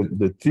developing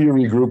the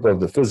theory group of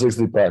the physics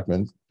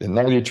department. In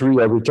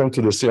 '93, I returned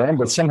to the CRM,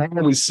 but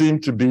somehow we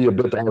seemed to be a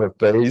bit out of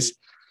phase.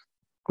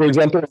 For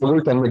example, I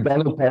worked on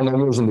McDonald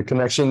polynomials and the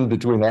connection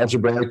between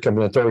algebraic,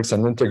 combinatorics,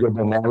 and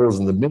integrable models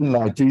in the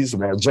mid-90s,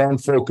 while John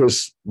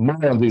focused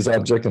more on these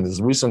objects in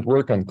his recent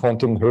work on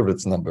quantum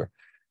Hurwitz number.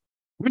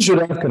 We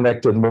should have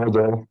connected more,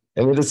 though,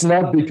 and it is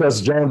not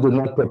because John did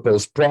not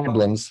propose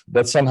problems,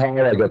 but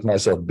somehow I got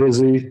myself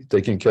busy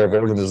taking care of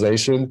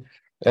organization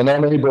and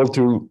unable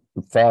to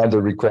find the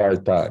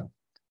required time.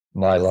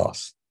 My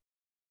loss.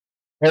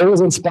 I was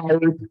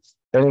inspired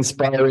and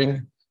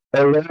inspiring.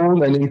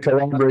 Alone and in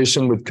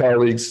collaboration with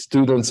colleagues,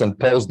 students, and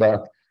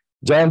postdocs,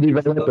 John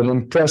developed an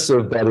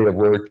impressive body of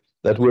work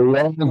that will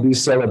long be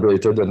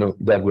celebrated and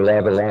that will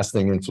have a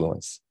lasting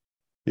influence.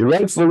 He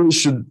rightfully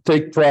should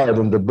take pride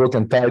in the book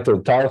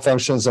entitled Tau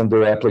Functions and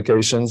Their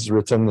Applications,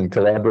 written in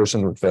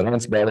collaboration with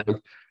Ferenc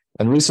Balog,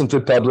 and recently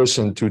published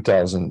in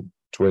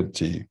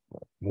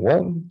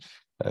 2021.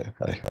 I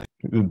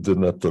did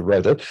not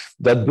write it.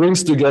 That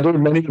brings together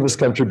many of his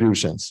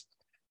contributions.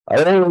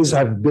 I always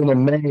have been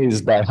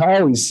amazed by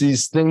how he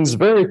sees things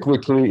very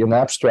quickly in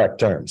abstract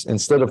terms,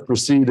 instead of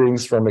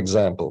proceedings from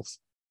examples.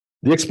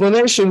 The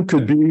explanation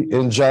could be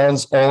in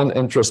John's own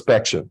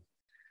introspection.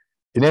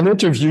 In an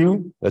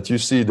interview that you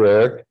see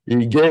there,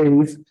 he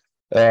gave,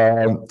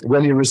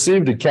 when he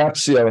received the CAP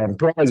CRM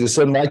prize, he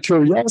said, "My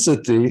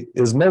curiosity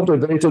is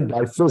motivated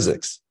by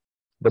physics.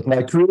 but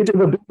my creative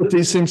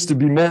ability seems to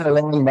be more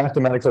along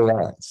mathematical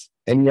lines.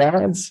 And he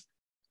adds,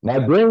 my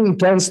brain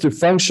tends to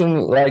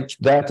function like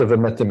that of a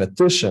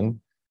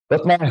mathematician,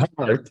 but my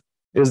heart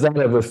is that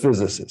of a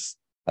physicist.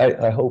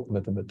 I hope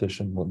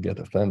mathematician won't get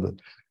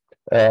offended.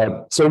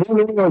 So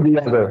one way or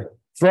the other,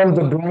 from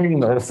the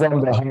brain or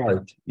from the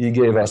heart, he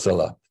gave us a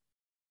lot.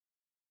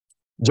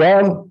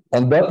 John,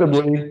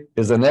 undoubtedly,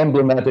 is an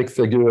emblematic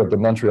figure of the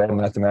Montreal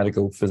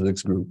Mathematical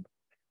Physics Group.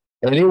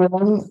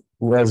 Anyone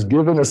who has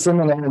given a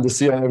seminar in the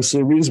CRM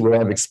series will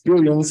have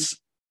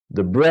experienced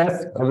the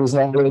breadth of his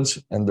knowledge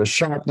and the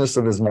sharpness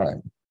of his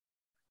mind.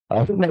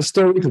 I hope my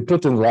story could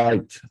put in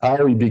light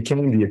how he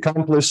became the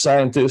accomplished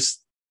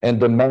scientist and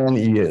the man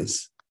he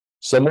is.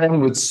 Someone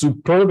with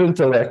superb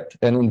intellect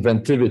and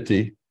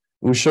inventivity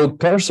who showed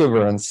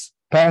perseverance,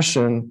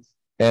 passion,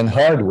 and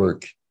hard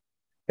work,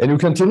 and who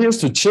continues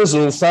to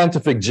chisel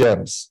scientific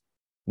gems,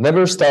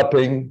 never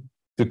stopping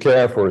to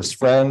care for his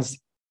friends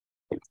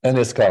and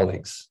his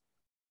colleagues.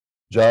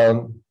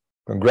 John,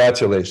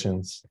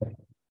 congratulations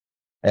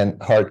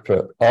and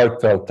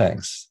heartfelt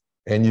thanks.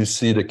 And you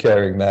see the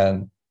caring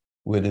man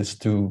with his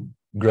two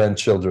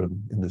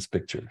grandchildren in these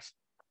pictures.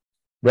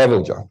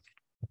 Bravo, John.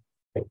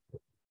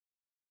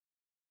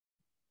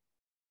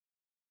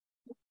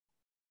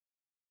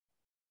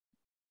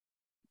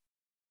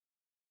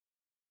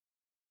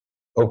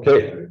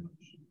 Okay,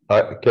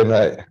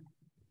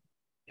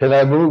 can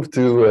I move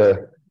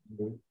to?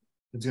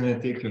 It's going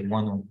to take you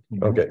 1 or 2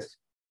 minutes. Okay.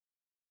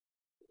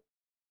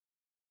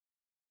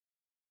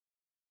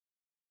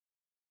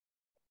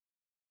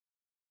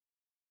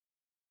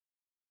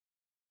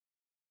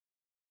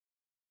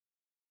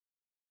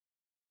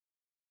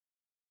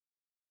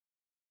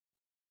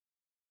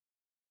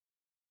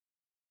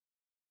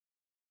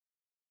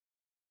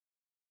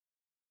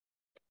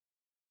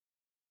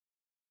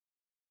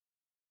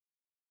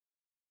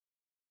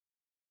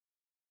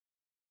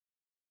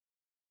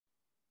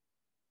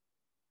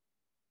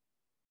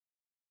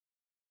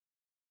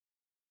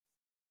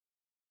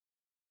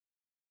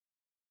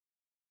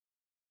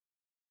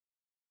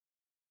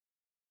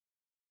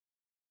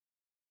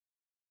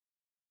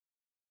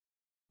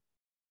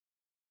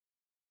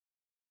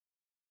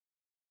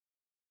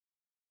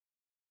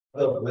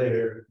 Well,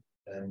 later,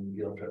 and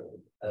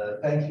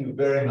thank you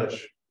very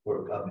much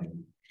for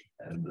coming.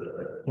 And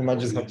You might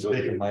just have to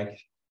take a mic.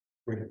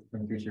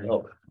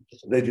 Oh,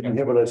 they didn't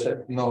hear what I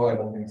said? No, I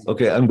don't think so.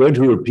 Okay, I'm going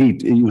to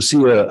repeat. You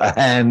see a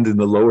hand in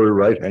the lower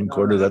right-hand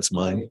corner, that's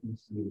mine.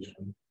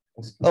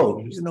 Oh,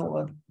 you know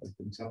what?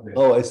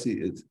 Oh, I see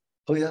it.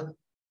 Oh, yeah.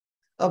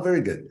 Oh,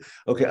 very good.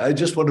 Okay, I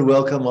just want to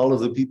welcome all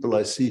of the people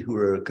I see who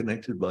are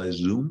connected by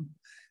Zoom.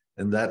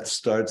 And that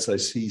starts, I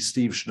see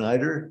Steve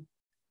Schneider.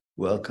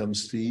 Welcome,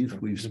 Steve.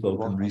 We've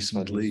spoken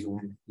recently.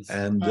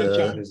 And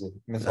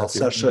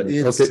Sasha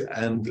Itz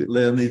and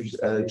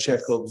Leonid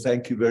Chekhov,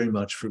 thank you very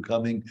much for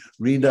coming.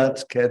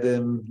 Rinat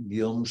Kedem,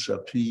 Guillaume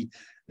Chapuis,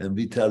 and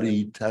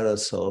Vitaly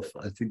Tarasov.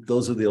 I think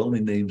those are the only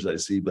names I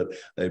see, but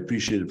I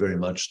appreciate it very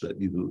much that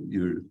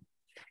you're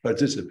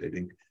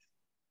participating.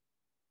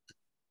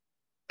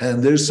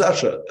 And there's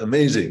Sasha,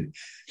 amazing.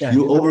 Yeah.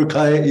 You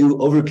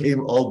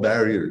overcame all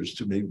barriers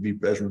to make me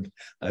present.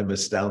 I'm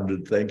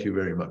astounded. Thank you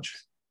very much.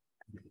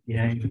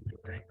 Yeah.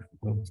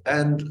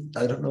 And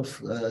I don't know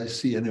if I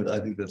see any, I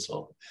think that's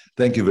all.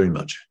 Thank you very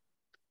much.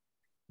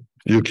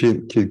 You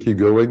keep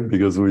going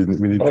because we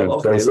need to.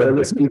 Okay,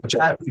 let's keep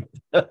chatting.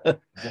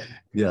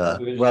 Yeah,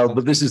 well,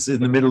 but this is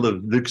in the middle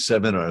of Luc's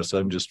seminar, so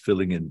I'm just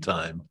filling in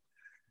time.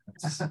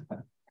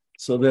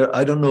 So there,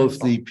 I don't know if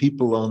the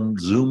people on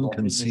Zoom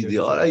can see the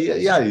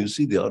audience. Yeah, you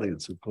see the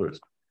audience, of course.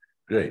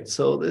 Great.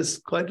 So there's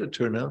quite a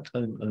turnout.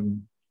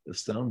 I'm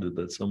astounded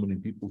that so many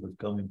people have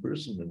come in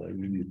person, and I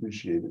really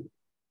appreciate it.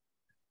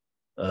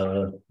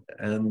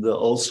 And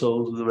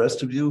also the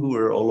rest of you who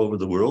are all over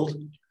the world,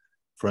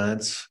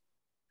 France,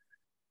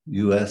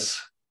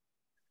 US,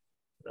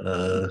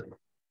 I'm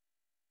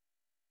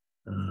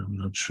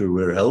not sure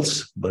where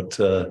else, but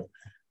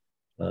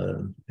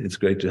it's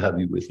great to have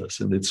you with us.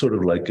 And it's sort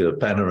of like a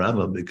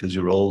panorama because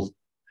you're all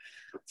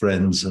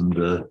friends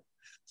and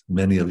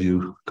many of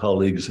you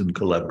colleagues and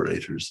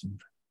collaborators.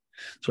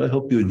 So I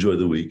hope you enjoy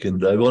the week.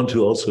 And I want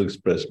to also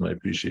express my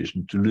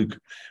appreciation to Luc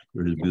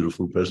for his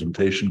beautiful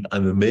presentation.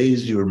 I'm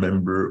amazed you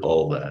remember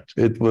all that.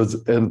 It was,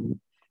 and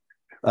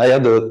I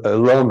had a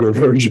longer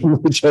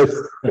version, which I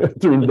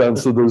turned down,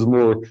 so there's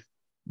more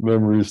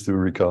memories to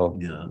recall.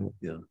 Yeah,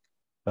 yeah.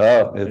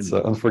 Ah, it's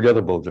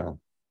unforgettable, John.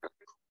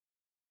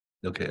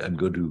 Okay, I'm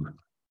going to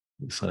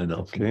sign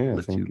off. Okay,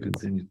 let you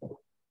continue.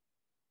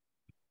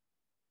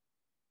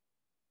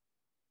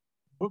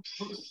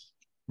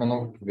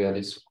 Maintenant, vous pouvez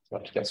aller sur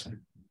l'application.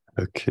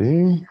 OK.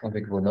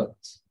 Avec vos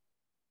notes.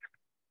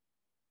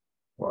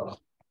 Voilà.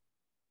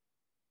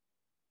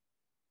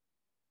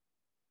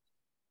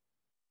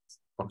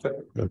 Parfait.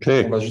 OK.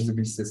 On va juste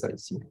glisser ça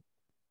ici.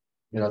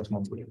 Et là, tout le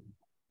monde peut.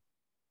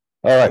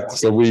 All right.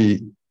 So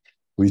we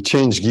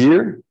change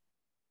gear.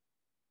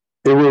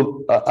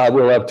 I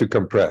will have to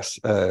compress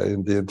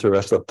in the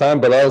interest of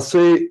time, but I'll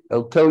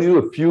tell you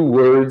a few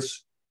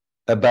words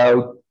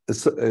about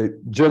a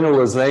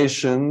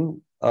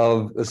generalization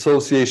of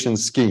association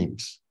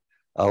schemes.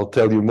 I'll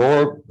tell you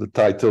more. The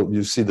title,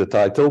 you see the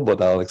title,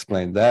 but I'll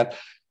explain that.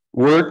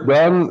 Work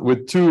done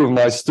with two of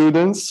my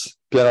students,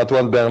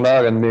 Pierre-Antoine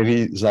Bernard and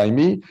Mary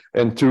Zaimi,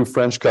 and two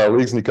French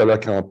colleagues, Nicolas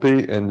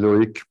Crampé and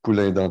Loïc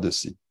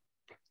Poulain-Dandessy.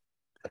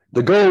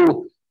 The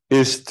goal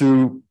is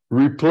to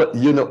replace,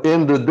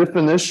 in the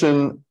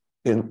definition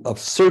of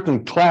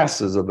certain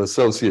classes of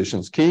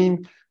association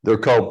scheme, they're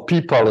called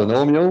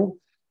p-polynomial,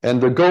 and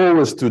the goal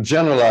is to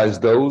generalize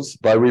those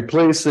by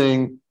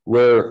replacing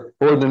where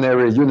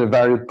ordinary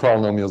univariate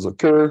polynomials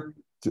occur,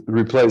 to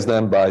replace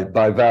them by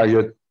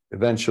bivariate,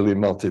 eventually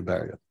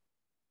multivariate.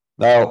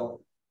 Now,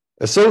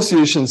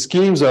 association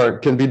schemes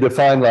can be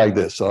defined like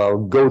this. So I'll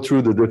go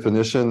through the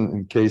definition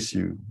in case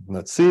you've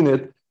not seen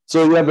it.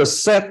 So you have a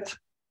set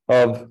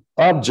of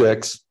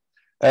objects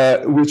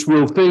which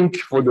we'll think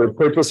for the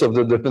purpose of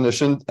the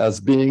definition as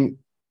being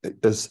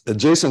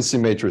adjacency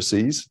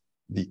matrices,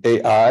 the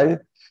AI,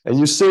 and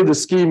you say the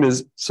scheme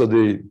is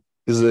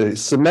a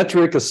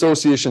symmetric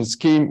association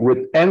scheme with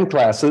n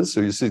classes. So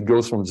you see it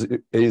goes from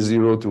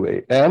A0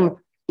 to AN.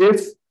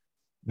 If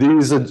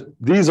these are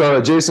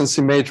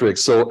adjacency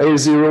matrix, so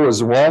A0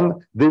 is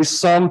 1, they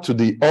sum to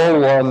the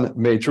all-1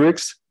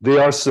 matrix, they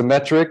are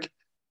symmetric,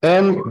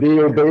 and they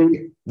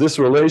obey this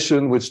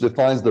relation which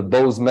defines the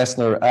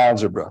Bose-Messner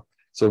algebra.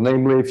 So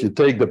namely, if you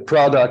take the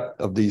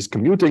product of these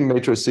commuting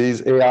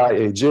matrices, AI,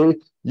 AJ,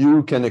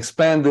 you can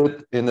expand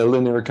it in a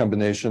linear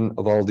combination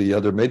of all the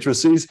other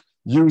matrices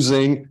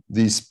using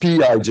these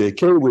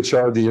Pijk, which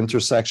are the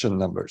intersection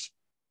numbers.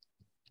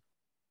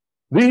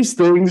 These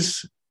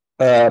things,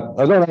 I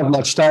don't have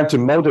much time to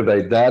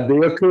motivate that.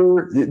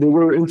 They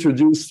were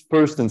introduced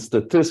first in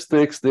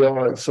statistics. They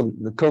are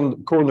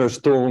the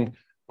cornerstone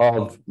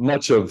of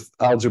much of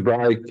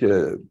algebraic,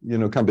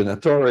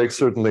 combinatorics.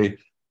 Certainly,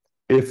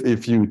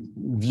 if you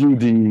view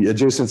the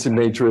adjacency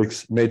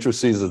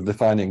matrices as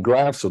defining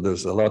graphs, so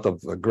there's a lot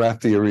of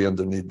graph theory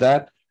underneath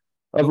that.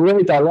 Of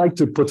late, I like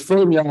to put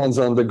fermions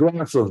on the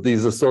graphs of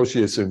these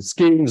association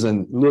schemes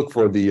and look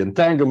for the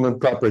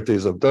entanglement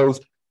properties of those.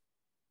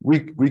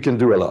 We can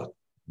do a lot,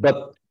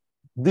 but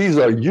these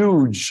are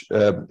huge.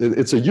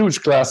 It's a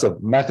huge class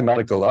of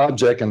mathematical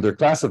object, and their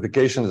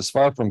classification is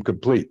far from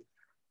complete.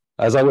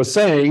 As I was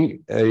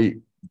saying, a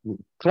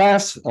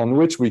class on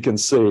which we can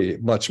say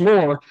much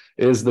more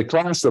is the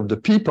class of the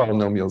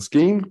p-polynomial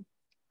scheme.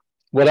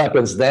 What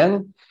happens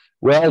then?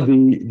 Well,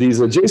 these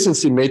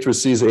adjacency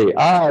matrices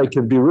AI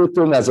can be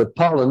written as a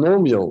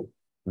polynomial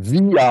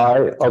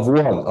VI of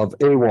 1, of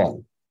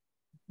A1.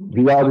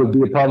 VI would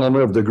be a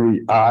polynomial of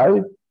degree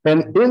I.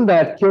 And in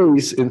that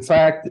case, in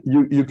fact,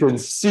 you can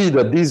see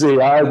that these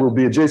AI will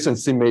be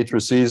adjacency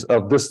matrices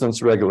of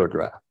distance regular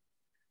graph.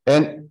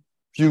 And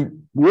if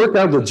you work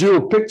out the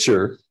geo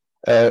picture,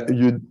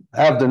 you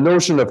have the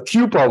notion of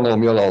Q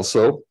polynomial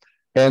also.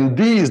 And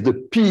these, the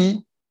P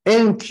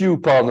and Q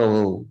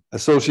polynomial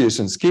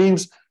association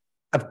schemes,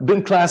 have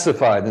been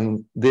classified,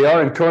 and they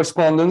are in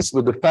correspondence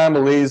with the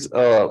families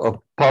of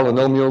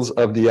polynomials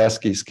of the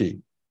ASCII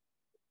scheme.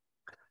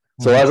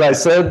 So as I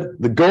said,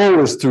 the goal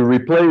is to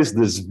replace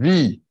this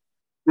V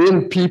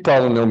in P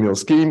polynomial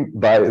scheme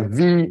by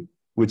V,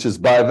 which is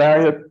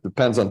bivariate,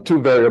 depends on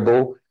two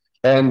variables,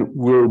 and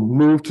we'll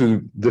move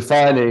to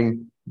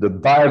defining the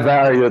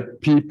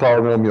bivariate P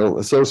polynomial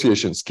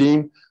association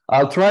scheme.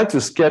 I'll try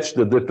to sketch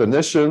the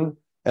definition,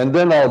 and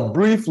then I'll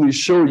briefly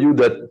show you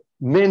that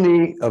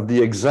many of the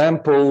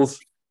examples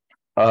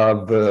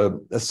of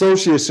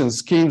association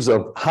schemes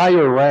of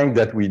higher rank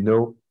that we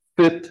know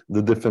fit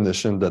the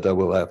definition that I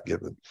will have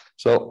given.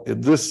 So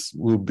this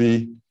will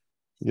be,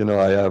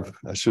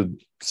 I should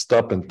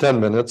stop in 10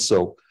 minutes,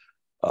 so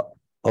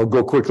I'll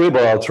go quickly,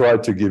 but I'll try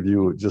to give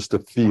you just a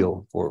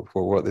feel for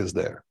what is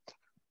there.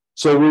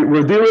 So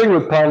we're dealing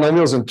with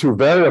polynomials in two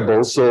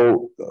variables.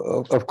 So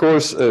of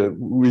course,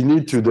 we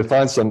need to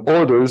define some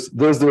orders.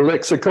 There's the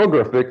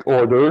lexicographic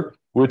order,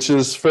 which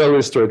is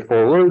fairly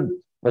straightforward.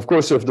 Of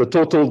course, if the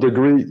total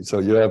degree, so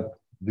you have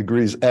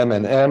degrees M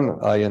and M,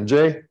 I and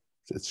J,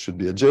 it should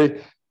be a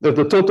J. If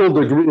the total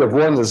degree of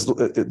one is,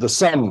 the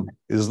sum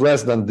is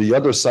less than the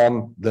other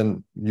sum,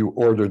 then you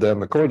order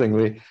them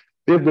accordingly.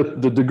 If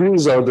the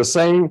degrees are the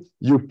same,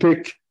 you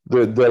pick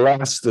the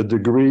last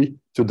degree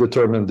to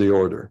determine the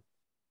order.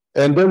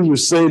 And then you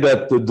say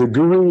that the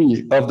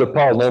degree of the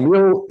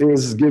polynomial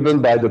is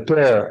given by the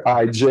pair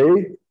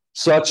ij,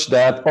 such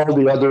that all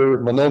the other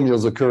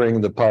monomials occurring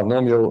in the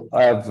polynomial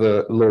have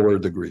a lower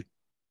degree.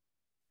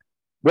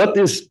 What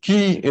is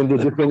key in the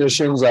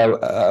definitions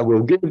I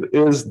will give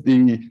is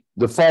the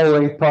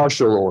following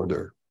partial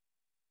order.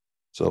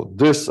 So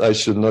this I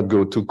should not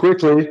go too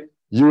quickly.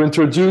 You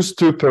introduce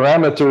two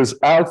parameters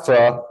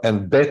alpha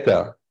and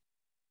beta.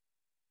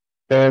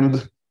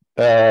 And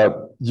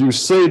you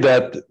say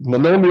that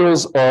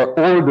monomials are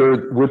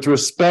ordered with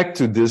respect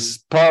to this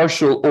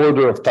partial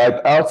order of type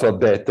alpha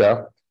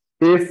beta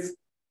if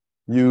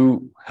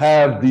you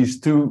have these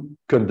two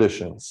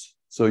conditions.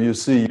 So you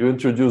see, you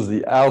introduce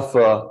the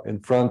alpha in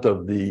front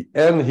of the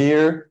n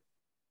here,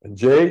 and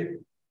j,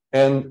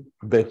 and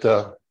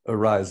beta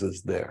arises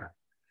there.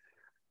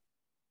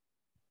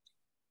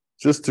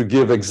 Just to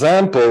give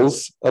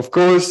examples, of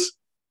course,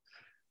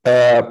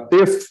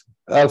 if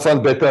alpha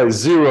and beta is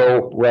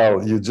 0,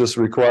 well, you just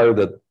require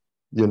that,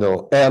 you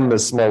know, m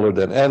is smaller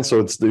than n, so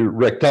it's the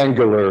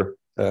rectangular,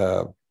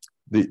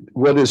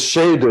 what is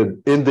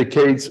shaded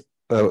indicates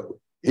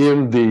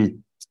in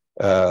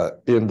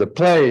the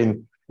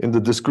plane, in the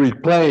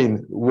discrete plane,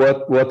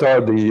 what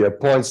are the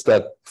points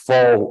that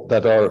fall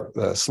that are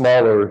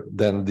smaller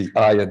than the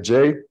I and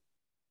j.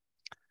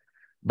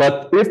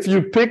 But if you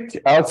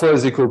pick alpha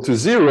is equal to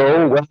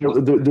 0, well,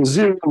 the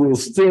 0 will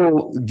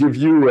still give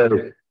you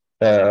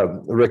a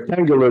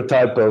rectangular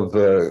type of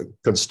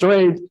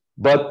constraint,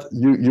 but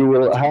you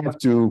will have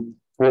to,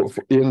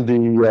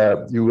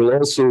 you will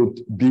also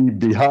be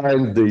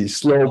behind the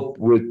slope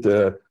with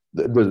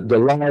the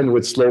line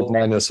with slope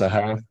minus a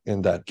half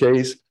in that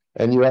case.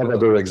 And you have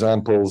other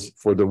examples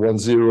for the 1,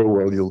 0,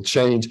 well, you'll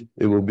change.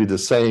 It will be the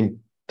same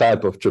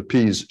type of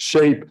trapeze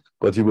shape,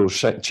 but you will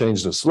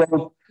change the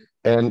slope.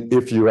 And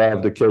if you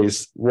have the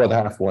case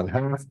 1/2,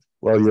 1/2,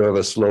 well, you have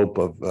a slope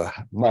of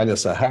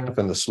minus a half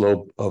and a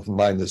slope of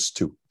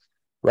 -2,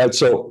 right?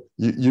 So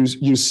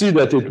you see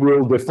that it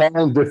will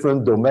define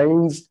different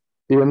domains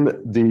in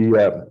the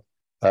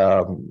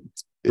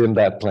in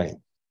that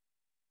plane.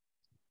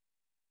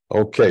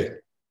 Okay.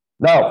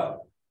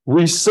 Now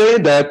we say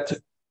that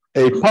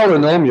a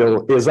polynomial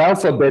is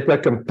alpha beta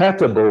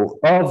compatible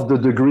of the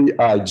degree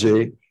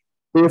ij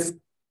if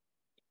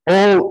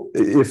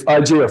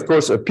ij, of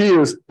course,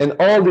 appears and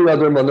all the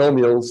other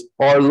monomials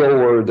are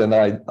lower than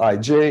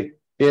ij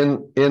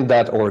in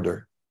that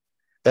order.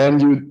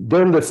 And you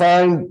then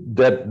define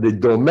that the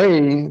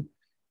domain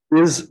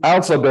is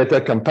alpha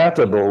beta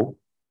compatible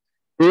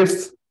if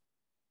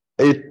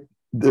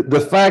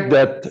the fact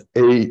that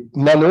a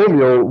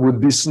monomial would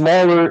be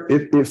smaller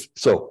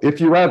if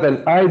you have an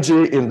ij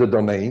in the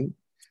domain,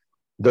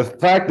 the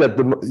fact that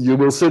you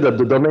will say that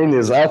the domain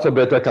is alpha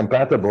beta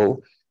compatible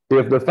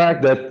if the fact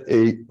that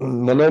a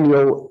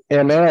monomial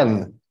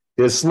mn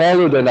is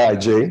smaller than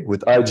ij,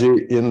 with ij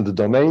in the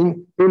domain,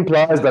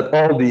 implies that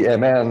all the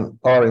mn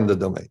are in the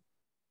domain.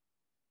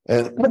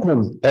 And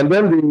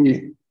then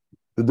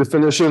the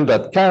definition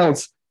that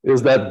counts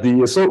is that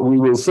we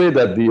will say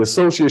that the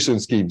association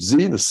scheme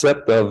Z, the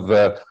set of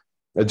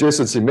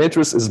adjacency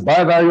matrix, is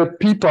bivalued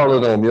P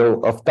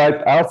polynomial of type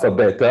alpha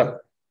beta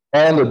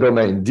on the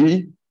domain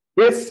D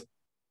if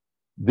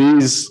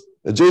these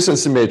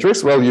adjacency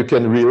matrix, well, you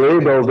can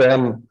relabel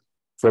them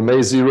from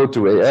A0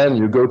 to AN.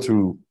 You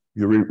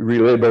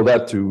relabel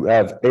that to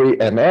have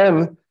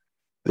AMN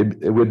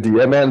with the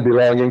MN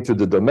belonging to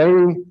the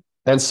domain,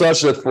 and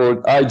such that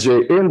for ij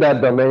in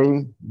that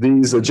domain,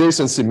 these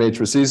adjacency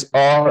matrices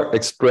are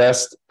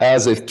expressed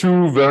as a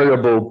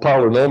two-variable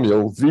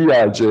polynomial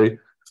Vij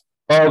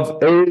of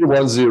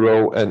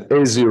A10 and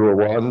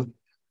A01,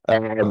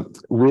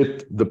 with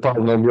the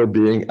polynomial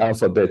being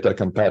alpha beta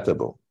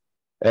compatible.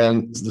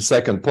 And the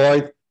second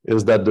point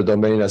is that the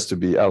domain has to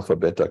be alpha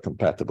beta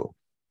compatible.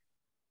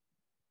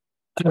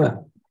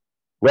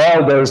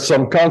 Well, there's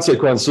some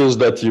consequences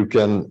that you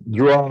can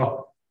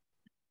draw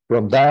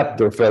from that.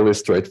 They're fairly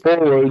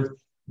straightforward.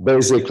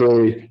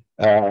 Basically,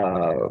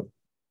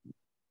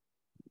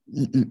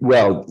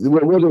 well,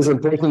 what is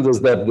important is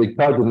that the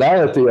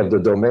cardinality of the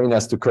domain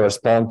has to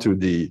correspond to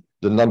the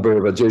number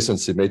of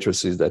adjacency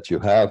matrices that you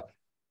have.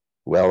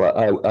 Well,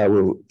 I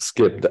will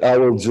skip. I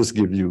will just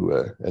give you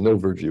an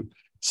overview.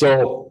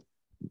 So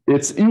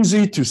it's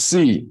easy to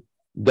see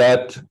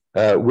that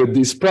with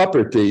these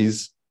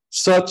properties,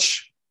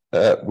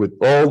 with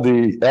all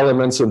the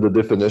elements of the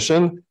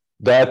definition,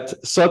 that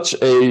such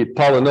a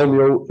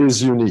polynomial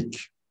is unique.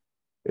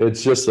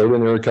 It's just a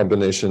linear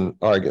combination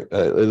argument,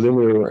 a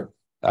linear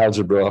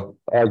algebra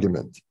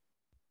argument.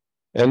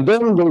 And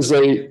then there's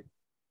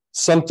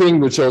something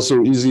which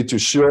also easy to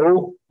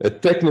show, a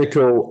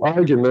technical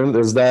argument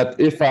is that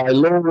if I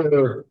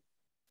lower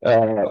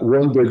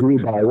 1 degree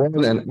by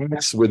 1 and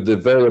x with the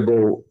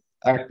variable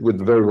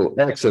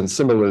x and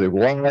similarly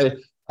y,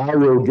 I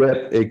will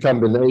get a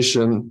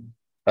combination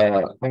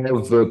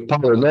of a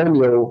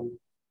polynomial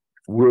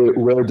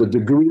where the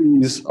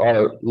degrees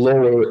are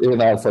lower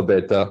in alpha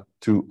beta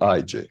to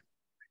ij.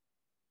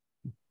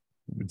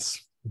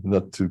 It's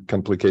not too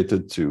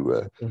complicated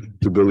to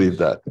believe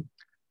that.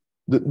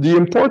 The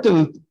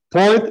important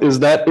point is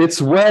that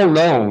it's well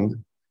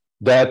known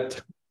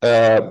that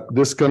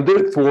this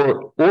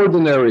for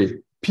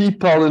ordinary P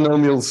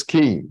polynomial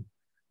scheme,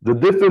 the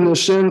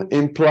definition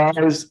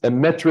implies a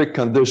metric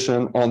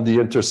condition on the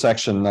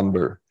intersection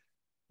number.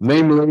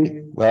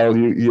 Namely, well,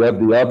 you have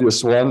the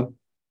obvious one,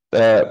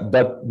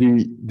 but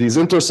these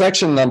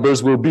intersection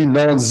numbers will be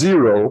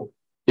non-zero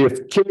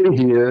if K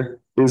here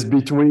is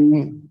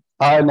between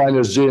I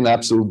minus J in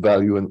absolute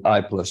value and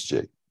I plus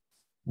J.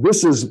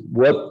 This is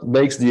what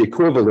makes the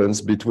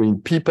equivalence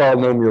between P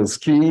polynomial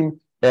scheme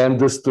and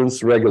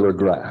distance regular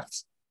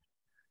graphs.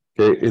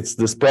 Okay, it's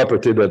this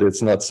property that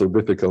it's not so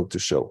difficult to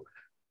show.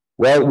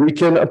 Well, we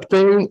can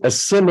obtain a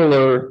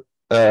similar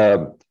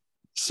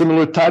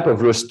type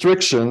of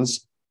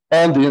restrictions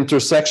on the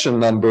intersection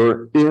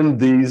number in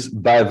these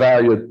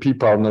bivariate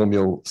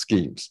p-polynomial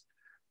schemes.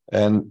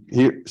 And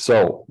here,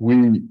 so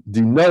we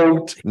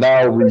denote,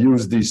 now we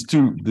use this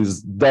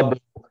double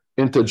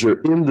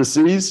integer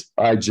indices,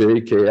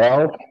 ij,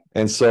 kl,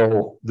 and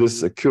so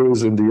this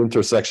occurs in the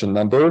intersection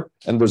number,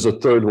 and there's a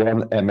third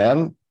one,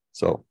 mn.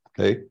 So,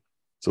 okay,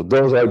 so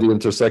those are the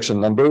intersection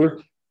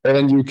number,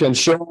 and you can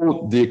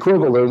show the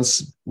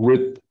equivalence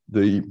with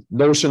the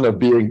notion of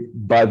being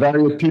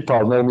bivariate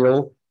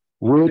p-polynomial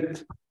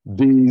with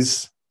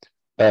these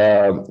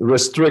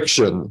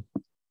restriction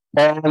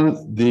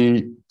on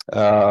the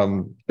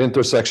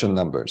intersection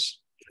numbers.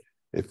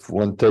 If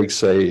one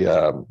takes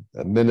a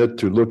minute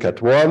to look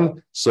at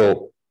one,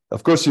 so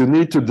of course you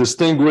need to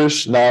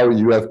distinguish. Now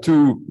you have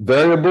two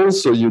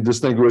variables, so you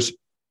distinguish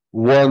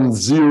 1,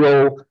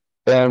 0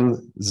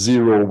 and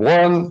 0,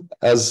 1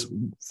 as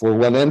for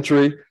one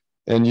entry,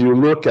 and you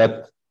look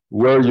at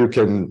where you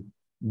can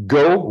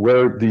go,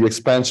 where the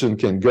expansion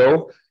can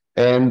go,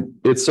 and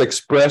it's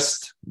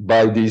expressed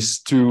by these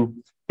two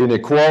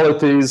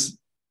inequalities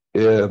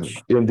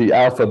in the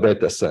alpha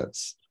beta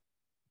sense.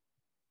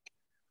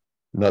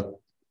 Not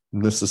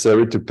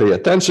necessary to pay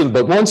attention,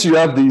 but once you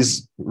have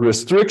these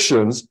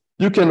restrictions,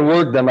 you can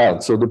work them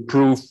out. So the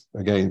proof,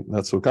 again,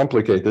 not so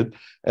complicated,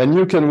 and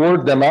you can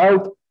work them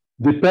out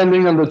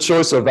depending on the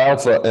choice of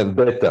alpha and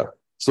beta.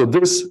 So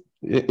this,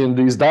 in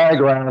this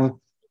diagram,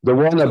 the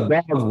one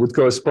above would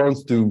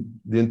correspond to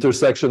the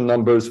intersection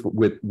numbers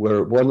with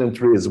where one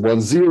entry is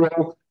 1,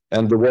 0,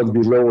 and the one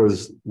below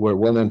is where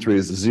one entry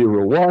is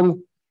 0,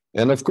 1.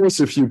 And of course,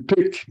 if you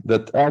pick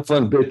that alpha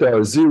and beta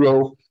are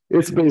 0,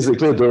 it's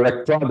basically a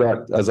direct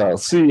product, as I'll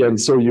see. And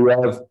so you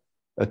have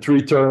a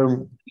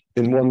 3-term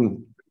in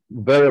one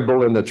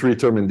variable and a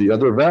 3-term in the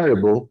other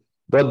variable.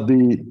 But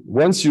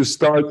once you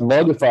start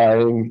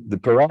modifying the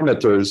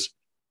parameters,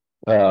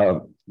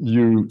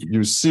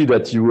 you see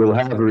that you will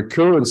have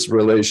recurrence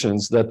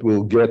relations that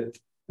will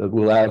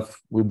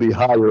be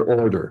higher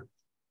order.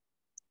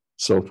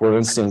 So for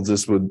instance,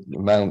 this would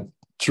amount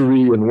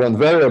 3 in one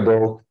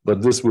variable,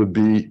 but this would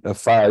be a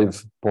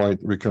 5-point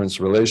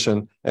recurrence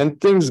relation, and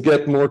things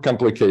get more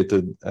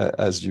complicated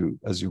as you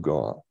go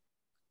on.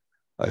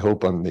 I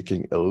hope I'm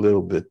making a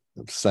little bit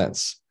of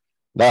sense.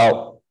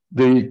 Now,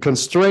 the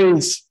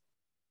constraints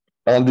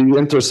on the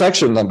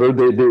intersection number,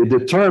 they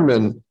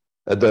determine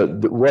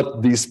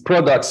what these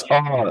products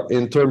are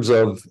in terms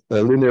of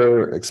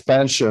linear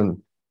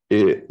expansion,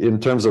 in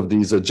terms of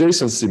these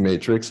adjacency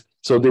matrix.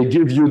 So they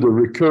give you the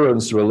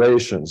recurrence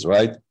relations,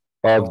 right,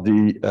 of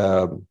the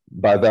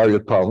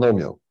bivariate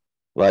polynomial,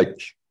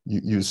 like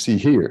you see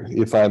here.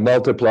 If I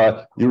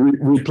multiply, you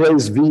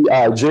replace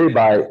Vij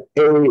by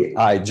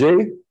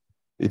Aij.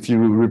 If you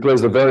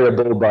replace the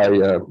variable by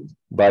the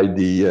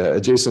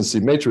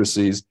adjacency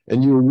matrices,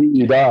 and you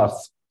read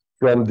off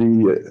from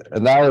the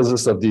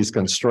analysis of these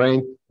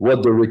constraints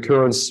what the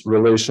recurrence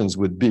relations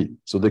would be.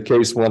 So the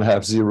case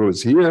 1/2 0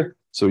 is here.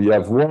 So you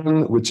have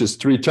one which is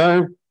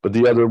 3-term, but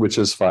the other which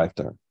is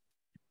 5-term.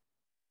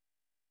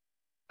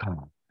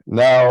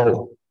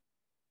 Now,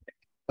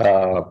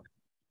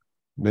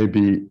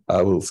 maybe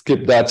I will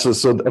skip that. So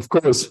of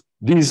course,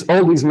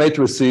 all these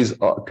matrices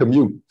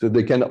commute. So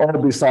they can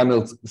all be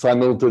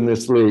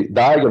simultaneously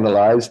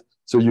diagonalized.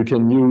 So you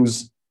can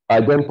use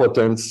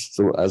idempotence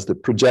as the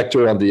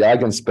projector on the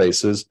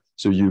eigenspaces.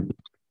 So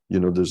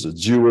there's a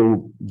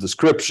dual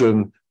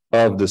description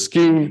of the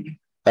scheme.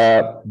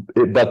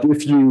 But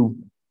if you,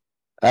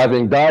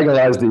 having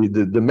diagonalized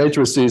the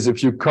matrices,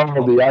 if you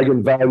call the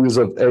eigenvalues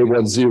of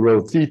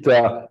A10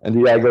 theta and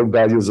the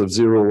eigenvalues of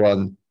 0,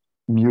 1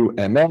 mu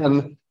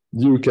mn,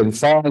 you can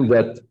find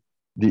that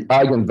the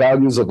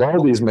eigenvalues of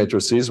all these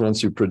matrices,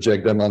 once you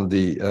project them on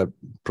the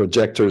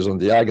projectors on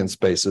the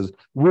eigenspaces,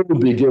 will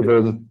be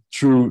given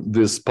through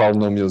this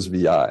polynomials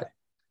Vij,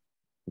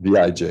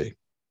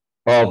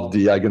 of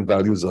the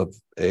eigenvalues of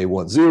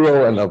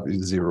A10 and of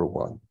 0,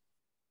 1.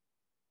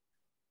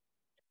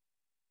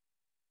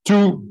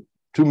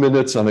 Two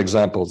minutes on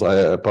examples, I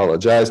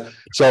apologize.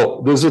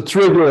 So there's a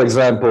trivial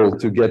example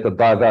to get a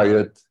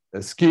bivariate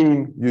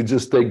scheme. You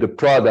just take the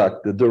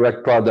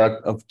direct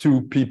product of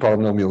two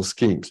p-polynomial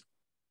schemes.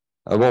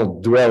 I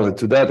won't dwell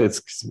into that,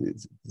 it's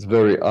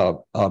very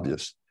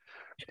obvious.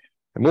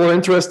 A more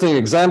interesting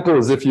example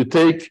is if you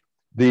take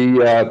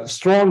the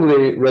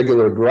strongly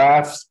regular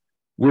graphs,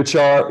 which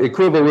are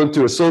equivalent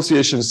to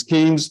association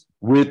schemes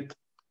with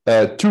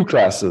two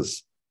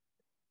classes.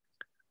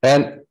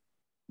 And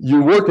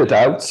you work it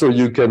out so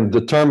you can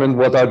determine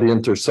what are the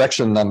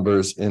intersection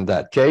numbers in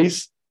that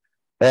case.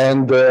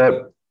 And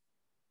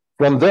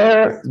from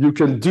there, you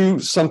can do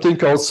something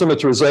called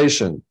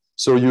symmetrization.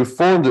 So you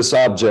form this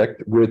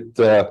object with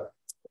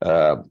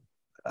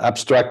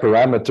abstract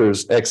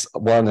parameters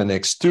x1 and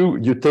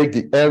x2. You take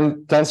the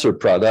n tensor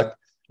product.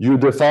 You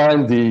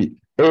define the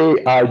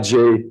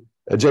Aij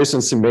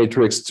adjacency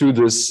matrix to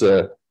this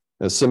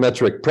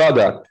symmetric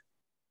product.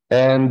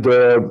 And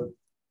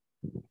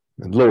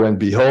lo and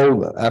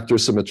behold, after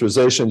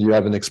symmetrization, you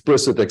have an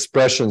explicit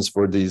expressions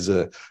for these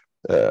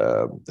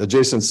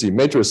adjacency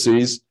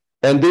matrices,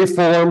 and they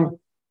form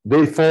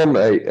they form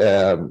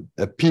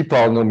a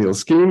p-polynomial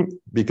scheme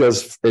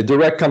because a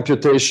direct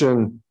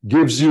computation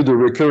gives you the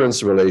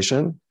recurrence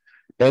relation.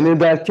 And in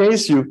that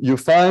case, you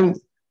find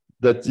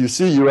that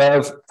you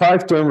have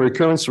 5-term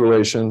recurrence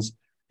relations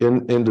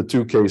in the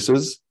two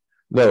cases.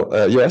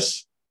 No,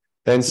 yes.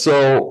 And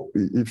so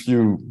if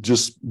you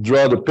just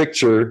draw the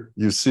picture,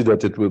 you see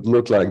that it would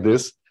look like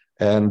this.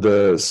 And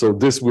so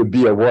this would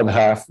be a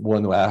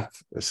 1/2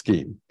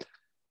 scheme.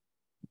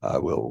 I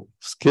will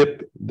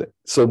skip.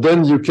 So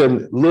then you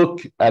can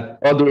look at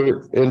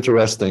other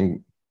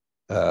interesting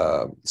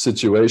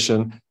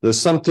situation. There's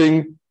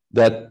something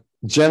that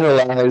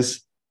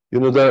generalize,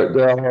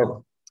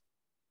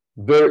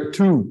 there are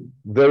two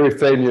very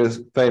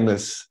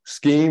famous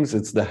schemes.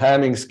 It's the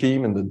Hamming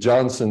scheme and the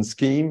Johnson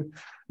scheme.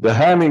 The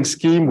Hamming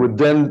scheme would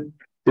then,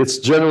 its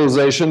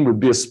generalization would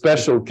be a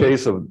special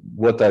case of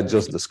what I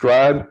just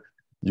described.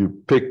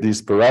 You pick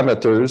these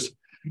parameters,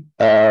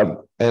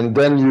 and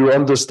then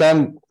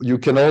you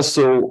can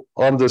also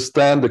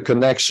understand the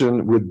connection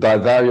with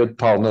bivariate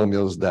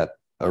polynomials that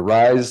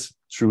arise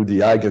through the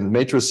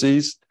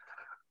eigenmatrices.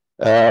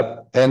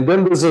 And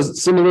then there's a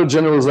similar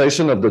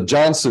generalization of the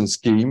Johnson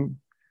scheme,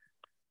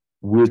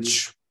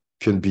 which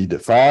can be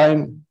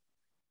defined.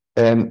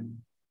 And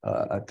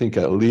I think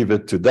I'll leave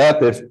it to that.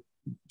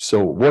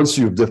 So once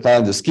you've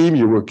defined the scheme,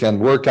 you can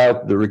work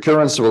out the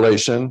recurrence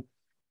relation.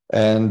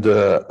 And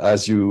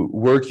as you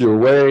work your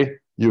way,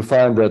 you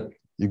find that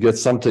you get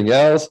something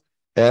else.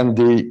 And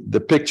the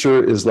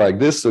picture is like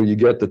this. So you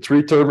get the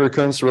 3-term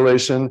recurrence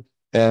relation.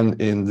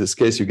 And in this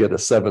case, you get a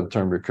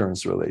 7-term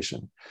recurrence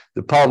relation.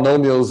 The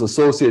polynomials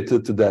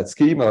associated to that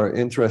scheme are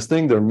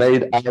interesting. They're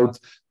made out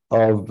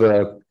of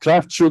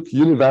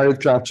univariate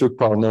Kraft-Chuk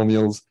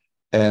polynomials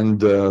and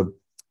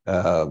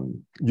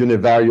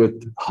univariate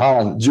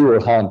dual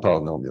Hahn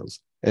polynomials.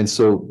 And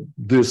so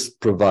this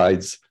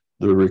provides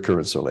the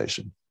recurrence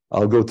relation.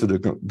 I'll go to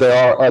there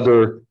are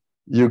other,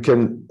 you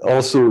can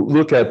also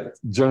look at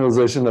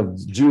generalization of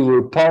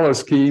Euler-Polar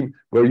scheme,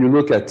 where you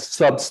look at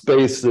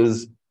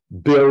subspaces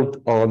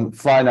built on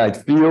finite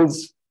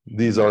fields.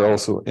 These are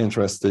also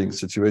interesting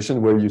situations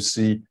where you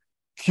see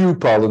Q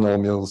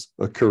polynomials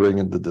occurring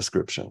in the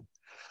description.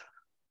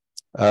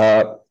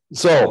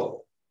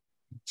 So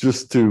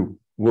just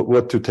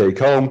what to take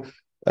home,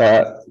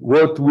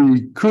 what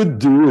we could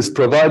do is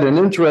provide an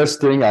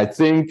interesting, I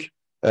think,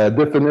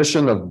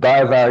 definition of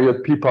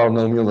bivariate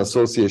p-polynomial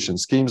association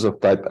schemes of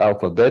type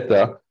alpha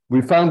beta. We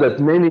found that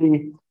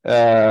many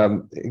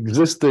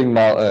existing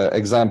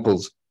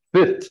examples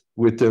fit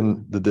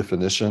within the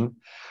definition.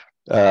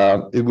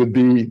 It would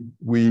be,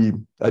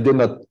 I did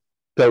not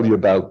tell you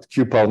about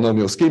Q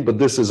polynomial scheme, but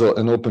this is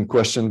an open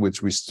question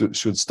which we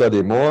should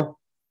study more.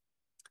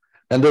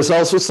 And there's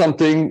also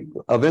something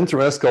of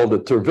interest called the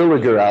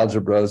Terwilliger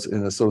algebras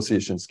in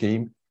association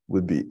scheme.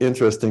 Would be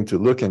interesting to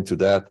look into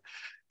that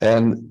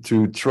and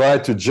to try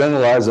to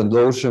generalize a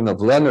notion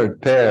of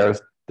Leonard pairs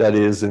that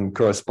is in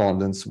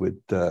correspondence with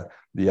the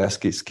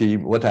ASCII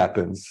scheme. What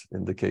happens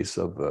in the case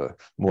of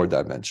more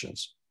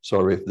dimensions?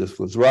 Sorry if this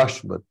was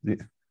rushed, but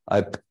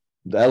I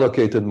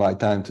allocated my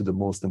time to the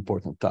most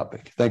important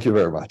topic. Thank you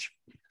very much.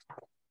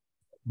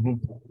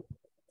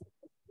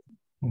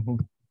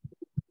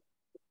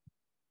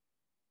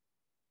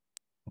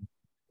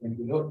 Thank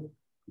you, Luc.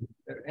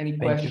 Any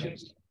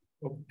questions?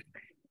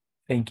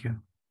 Thank you.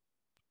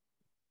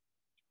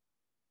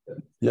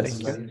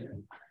 Yes.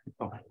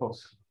 Of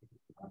course.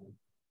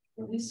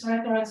 These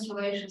recurrence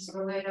relations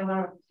related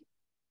are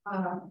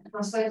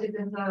translated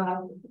in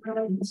the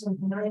relevance of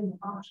the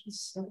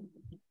functions.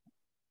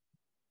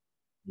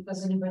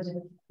 Because anybody.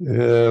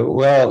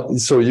 Well,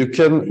 so you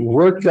can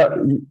work out.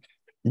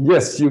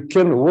 Yes, you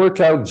can work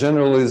out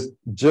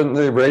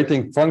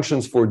generating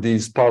functions for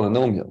these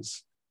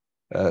polynomials.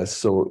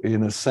 So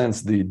in a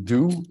sense, they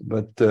do,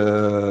 but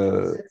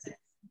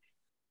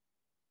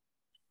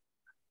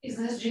is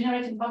this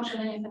generating function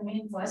anything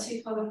meaningful? I see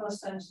it for the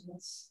first time. So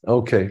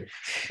okay.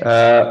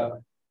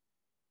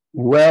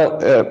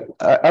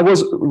 I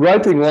was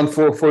writing one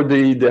for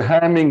the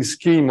Hamming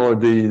scheme, or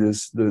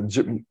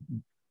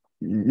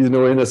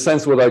in a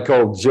sense, what I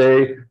call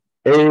J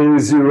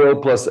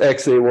A0 plus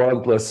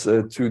XA1 plus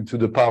 2 to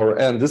the power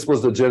n. This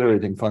was the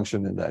generating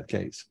function in that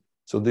case.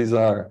 So these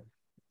are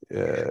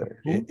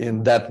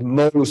in that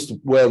most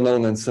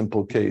well-known and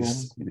simple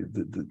case.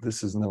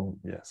 This is known,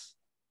 yes.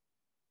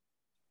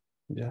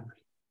 Yeah.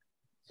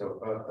 So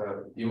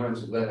you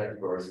mentioned Leonard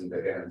pairs in the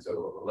end.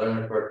 So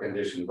Leonard pair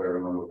condition, if I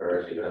remember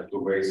correctly, you have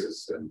two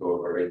bases and two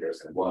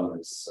operators, and one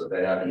is so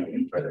they have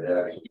an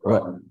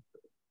right.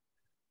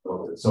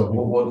 So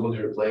what would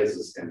replace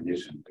this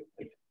condition?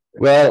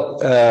 Well,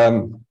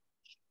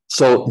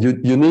 so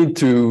you need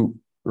to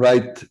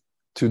write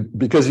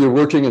because you're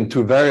working in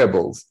two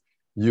variables,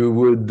 you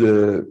would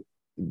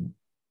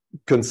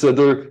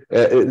consider,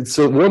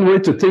 so one way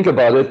to think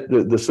about it,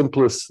 the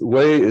simplest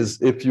way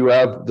is if you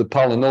have the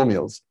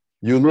polynomials,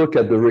 you look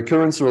at the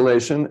recurrence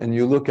relation and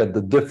you look at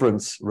the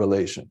difference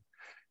relation.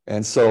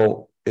 And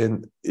so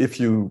if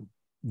you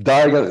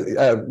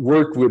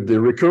work with the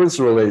recurrence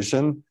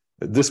relation,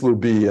 This will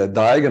be a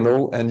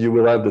diagonal, and you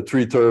will have the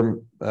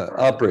three-term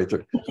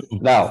operator.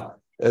 Now,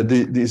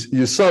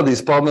 you saw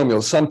these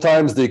polynomials.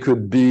 Sometimes they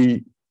could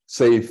be,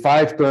 say,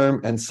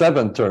 5-term and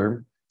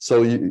 7-term.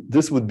 So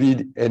this would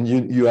be, and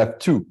you have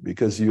two,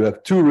 because you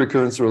have two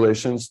recurrence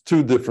relations,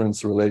 two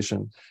difference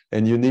relations,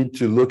 and you need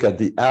to look at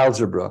the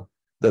algebra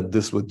that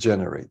this would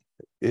generate.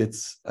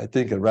 It's, I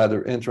think, a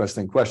rather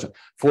interesting question.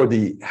 For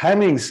the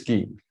Hamming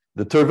scheme,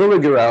 the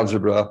Terwilliger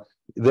algebra,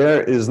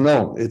 there is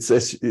known. It's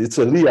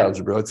a Lie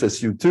algebra. It's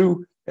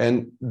SU2,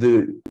 and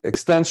the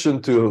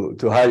extension to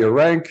higher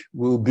rank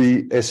will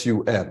be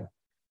SUN.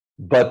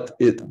 But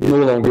it no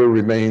longer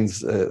remains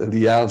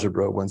the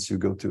algebra once you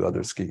go to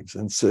other schemes.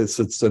 And so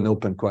it's an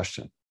open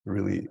question,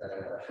 really.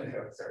 Sorry,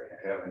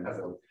 I haven't had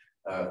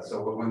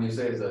so when you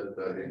say that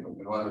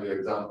in one of your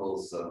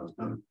examples,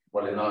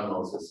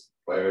 polynomials is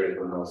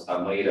polynomials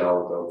are made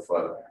out of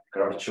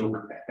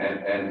Kravchuk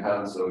and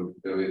Han, so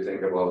do we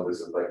think about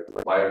this as like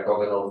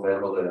biorthogonal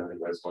family and the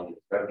corresponding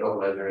spectral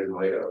measure is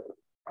made out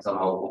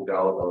somehow hooked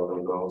out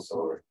of those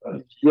or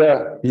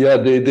yeah,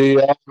 they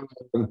are.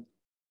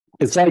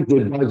 It's like the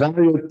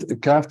bivariate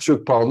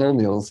Kravchuk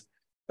polynomials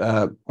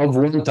of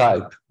one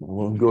type.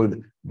 Well,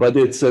 good, but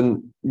it's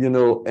an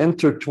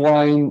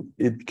intertwined.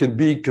 It can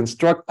be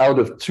construct out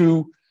of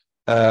two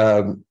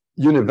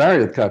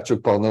univariate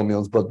Kravchuk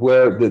polynomials, but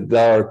where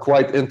they are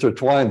quite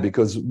intertwined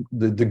because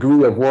the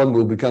degree of one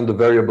will become the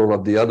variable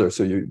of the other.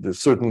 So they're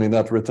certainly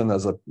not written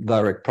as a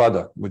direct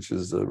product, which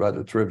is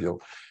rather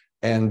trivial.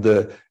 And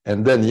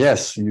then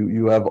yes,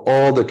 you have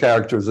all the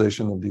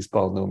characterization of these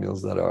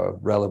polynomials that are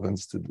of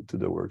relevance to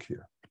the work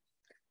here.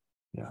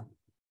 Yeah.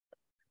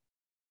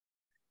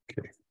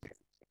 Okay.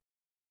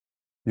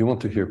 You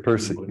want to hear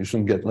Percy? You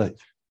shouldn't get late.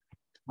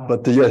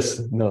 But yes,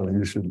 no,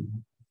 you should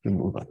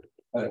move on.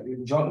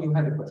 John, you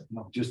had a question.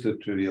 No. Just a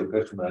trivial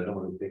question, but I don't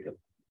want to take it.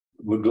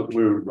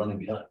 We're running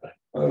behind.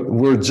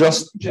 We're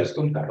just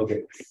come back.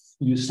 Okay.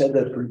 You said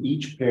that for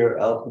each pair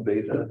alpha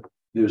beta,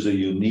 there's a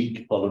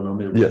unique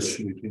polynomial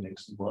relation between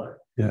X and Y.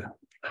 Yeah.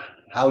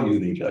 How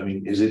unique? I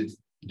mean, do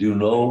you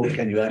know,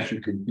 can you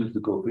actually compute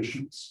the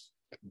coefficients?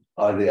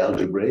 Are they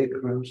algebraic,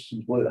 for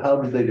instance? How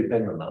do they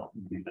depend on alpha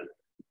beta?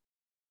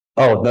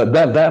 Oh,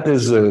 that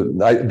is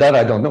that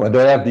I don't know. I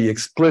don't have the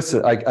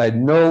explicit. I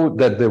know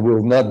that there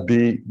will not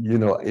be,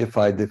 if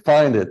I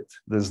define it,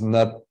 there's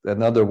not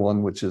another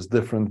one which is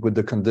different with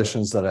the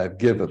conditions that I've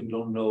given. You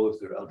don't know if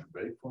they're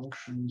algebraic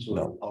functions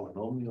or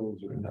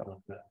polynomials or anything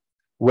like that.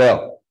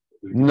 Well,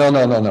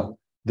 no.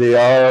 They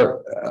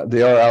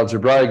are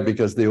algebraic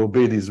because they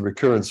obey these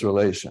recurrence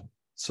relation.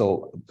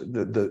 So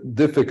the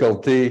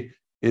difficulty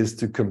is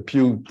to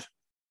compute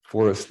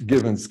for a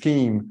given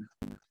scheme.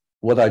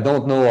 What I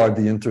don't know are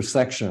the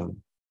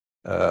intersection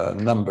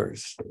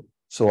numbers.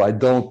 So I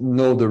don't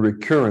know the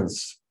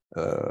recurrence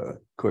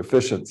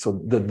coefficient.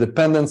 So the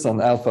dependence on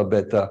alpha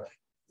beta,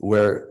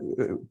 where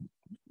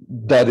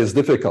that is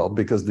difficult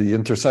because the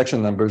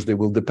intersection numbers, they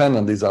will depend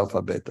on these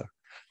alpha beta.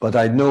 But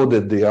I know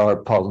that they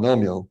are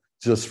polynomial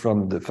just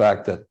from the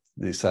fact that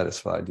they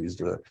satisfy these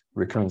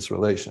recurrence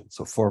relations.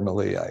 So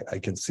formally, I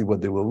can see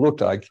what they will look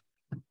like,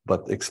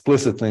 but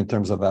explicitly in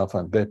terms of alpha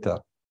and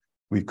beta,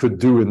 we could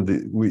do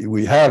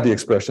we have the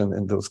expression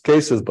in those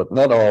cases, but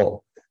not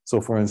all.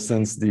 So for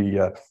instance,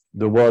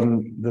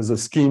 there's a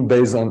scheme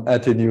based on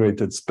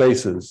attenuated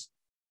spaces,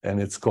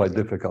 and it's quite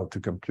difficult to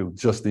compute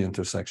just the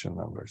intersection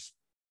numbers.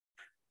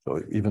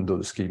 So even though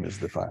the scheme is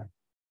defined.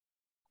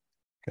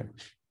 Okay.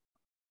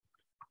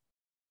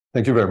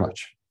 Thank you very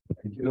much.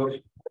 Thank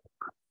you.